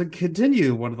be able to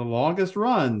continue one of the longest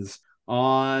runs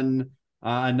on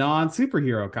a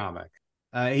non-superhero comic.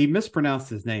 He mispronounced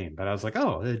his name, but I was like,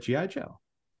 oh, G.I. Joe.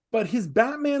 But his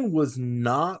Batman was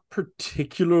not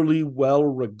particularly well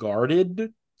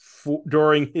regarded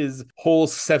during his whole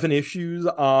 7 issues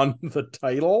on the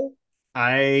title.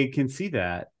 I can see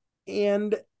that.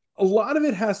 And a lot of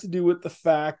it has to do with the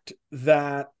fact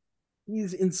that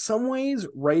he's in some ways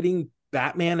writing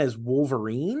Batman as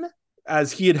Wolverine,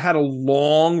 as he had a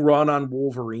long run on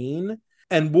Wolverine,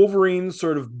 and Wolverine's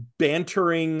sort of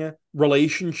bantering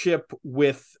relationship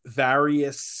with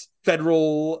various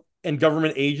federal and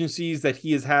government agencies that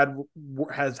he has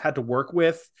had to work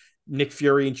with, Nick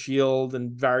Fury and S.H.I.E.L.D.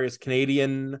 and various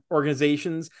Canadian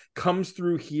organizations, comes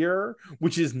through here,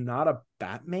 which is not a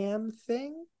Batman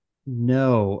thing.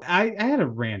 No, I had a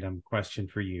random question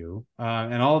for you,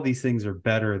 and all of these things are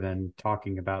better than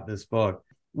talking about this book.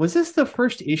 Was this the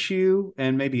first issue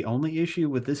and maybe only issue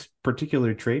with this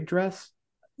particular trade dress?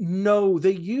 No,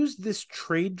 they used this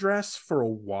trade dress for a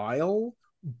while,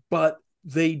 but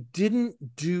they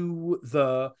didn't do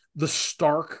the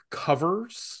stark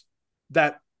covers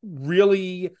that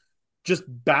really just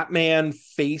Batman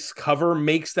face cover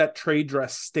makes that trade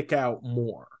dress stick out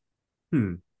more.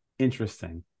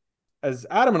 Interesting. As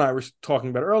Adam and I were talking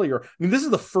about earlier, I mean, this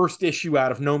is the first issue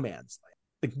out of No Man's Land.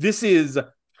 Like, this is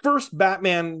first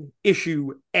Batman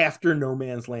issue after No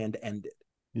Man's Land ended.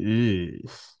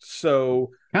 So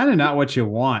kind of not what you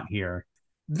want here.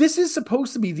 This is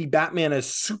supposed to be the Batman as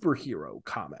superhero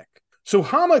comic. So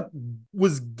Hama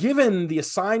was given the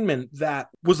assignment that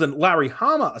was a Larry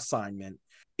Hama assignment.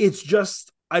 It's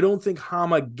just, I don't think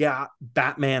Hama got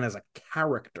Batman as a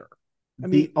character.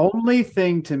 The only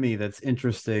thing to me that's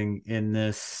interesting in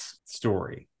this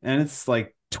story, and it's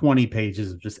like 20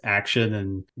 pages of just action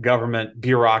and government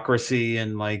bureaucracy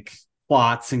and like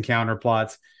plots and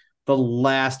counterplots. The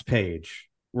last page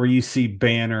where you see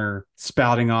Banner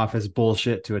spouting off his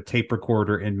bullshit to a tape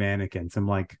recorder and mannequins. I'm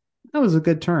like, that was a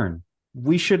good turn.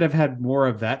 We should have had more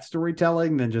of that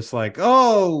storytelling than just like,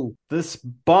 oh, this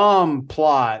bomb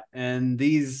plot and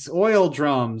these oil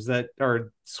drums that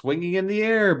are swinging in the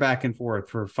air back and forth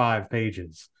for 5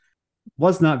 pages.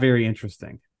 Was not very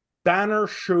interesting. Banner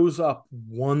shows up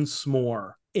once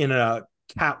more in a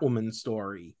Catwoman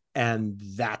story, and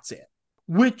that's it.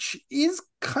 Which is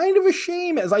kind of a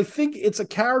shame, as I think it's a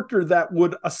character that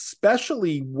would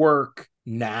especially work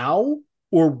now,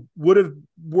 or would have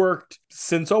worked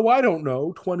since, I don't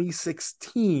know,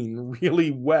 2016 really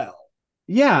well.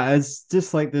 Yeah, as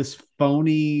just like this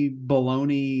phony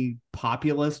baloney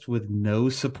populist with no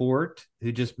support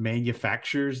who just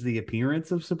manufactures the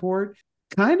appearance of support.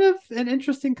 Kind of an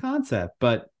interesting concept,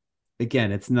 but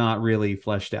again, it's not really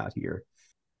fleshed out here.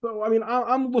 So, I mean,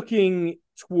 I'm looking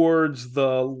towards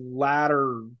the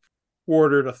latter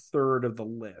quarter to third of the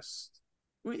list.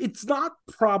 It's not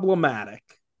problematic.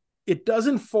 It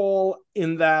doesn't fall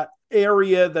in that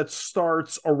area that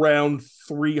starts around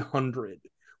 300,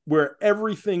 where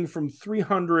everything from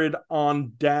 300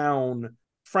 on down,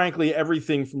 frankly,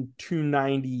 everything from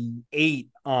 298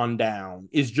 on down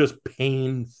is just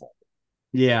painful.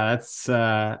 Yeah,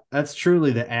 that's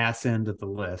truly the ass end of the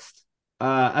list.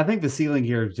 I think the ceiling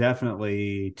here is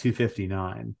definitely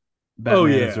 259.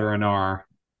 Batman is an R.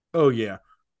 Oh yeah.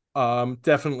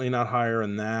 Definitely not higher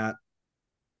than that.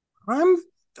 I'm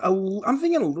I'm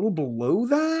thinking a little below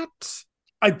that.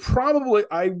 I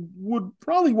would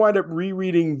probably wind up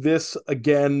rereading this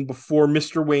again before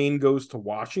Mr. Wayne Goes to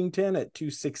Washington at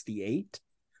 268.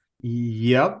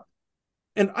 Yep.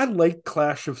 And I like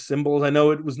Clash of Symbols. I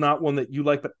know it was not one that you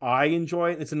like, but I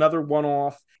enjoy it. It's another one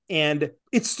off, and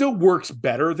it still works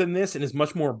better than this and is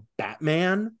much more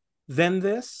Batman than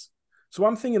this. So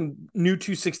I'm thinking new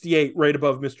 268 right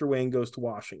above Mr. Wayne Goes to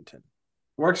Washington.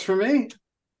 Works for me.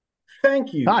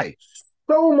 Thank you Hi.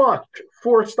 so much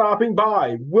for stopping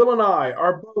by. Will and I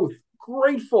are both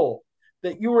grateful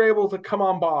that you were able to come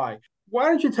on by. Why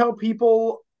don't you tell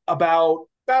people about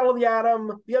Battle of the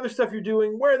Atom, the other stuff you're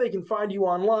doing, where they can find you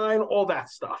online, all that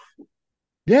stuff?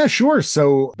 Yeah, sure.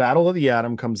 So Battle of the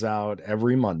Atom comes out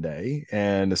every Monday,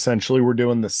 and essentially we're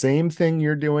doing the same thing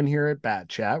you're doing here at Bat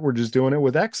Chat. We're just doing it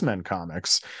with X-Men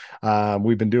comics.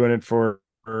 We've been doing it for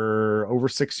over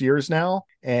 6 years now,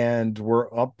 and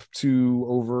we're up to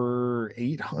over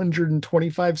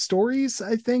 825 stories,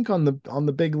 I think, on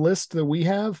the big list that we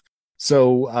have.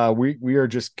 So we are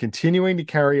just continuing to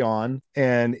carry on.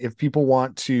 And if people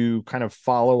want to kind of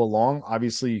follow along,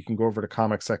 obviously you can go over to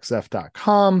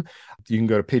comicsxf.com. You can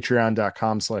go to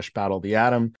patreon.com/battle the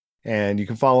atom. And you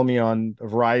can follow me on a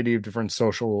variety of different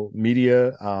social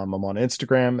media. I'm on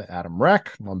Instagram, Adam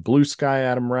Reck. I'm on Blue Sky,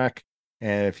 Adam Reck.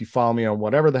 And if you follow me on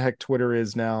whatever the heck Twitter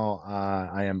is now,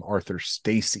 I am Arthur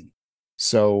Stacy.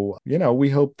 So, we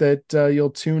hope that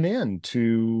you'll tune in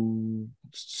to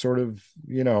sort of,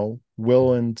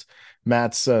 Will and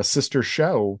Matt's sister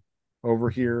show over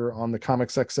here on the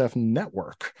Comics XF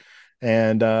network.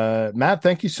 And Matt,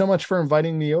 thank you so much for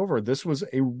inviting me over. This was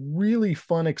a really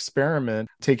fun experiment,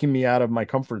 taking me out of my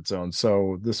comfort zone.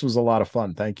 So this was a lot of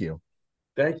fun. Thank you.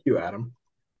 Thank you, Adam.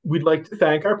 We'd like to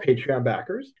thank our Patreon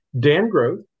backers, Dan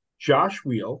Groth, Josh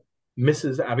Wheel,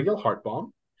 Mrs. Abigail Hartbaum,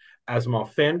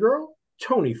 Asimov Fangirl,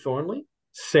 Tony Thornley,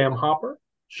 Sam Hopper,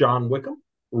 John Wickham,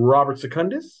 Robert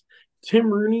Secundus,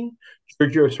 Tim Rooney,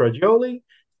 Giorgio Stragioli,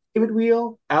 David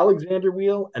Wheel, Alexander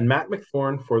Wheel, and Matt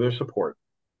McThorne for their support.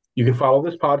 You can follow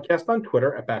this podcast on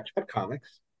Twitter at Backchat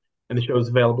Comics, and the show is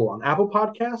available on Apple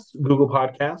Podcasts, Google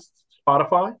Podcasts,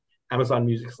 Spotify, Amazon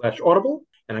Music/Audible,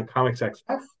 and on Comics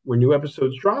XF, where new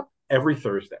episodes drop every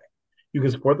Thursday. You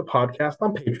can support the podcast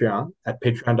on Patreon at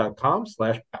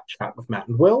patreon.com/Backchat with Matt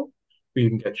and Will, where you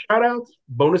can get shoutouts,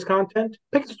 bonus content,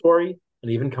 pick a story,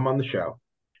 and even come on the show.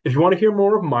 If you want to hear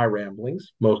more of my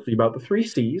ramblings, mostly about the 3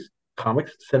 C's,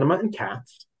 comics, cinema, and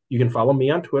cats, you can follow me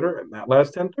on Twitter at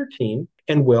MattLaz1013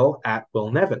 and Will at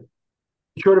Will Nevin.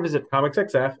 Be sure to visit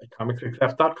ComicsXF at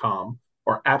comicsxf.com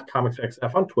or at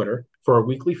ComicsXF on Twitter for a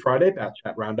weekly Friday Bat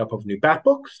Chat roundup of new Bat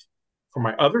books. For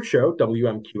my other show,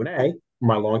 WMQ&A,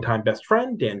 my longtime best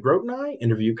friend, Dan Grote, and I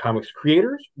interview comics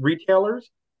creators, retailers,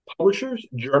 publishers,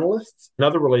 journalists, and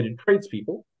other related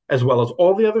tradespeople, as well as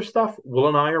all the other stuff Will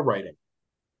and I are writing.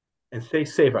 And stay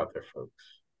safe out there,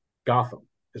 folks. Gotham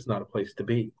is not a place to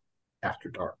be after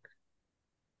dark.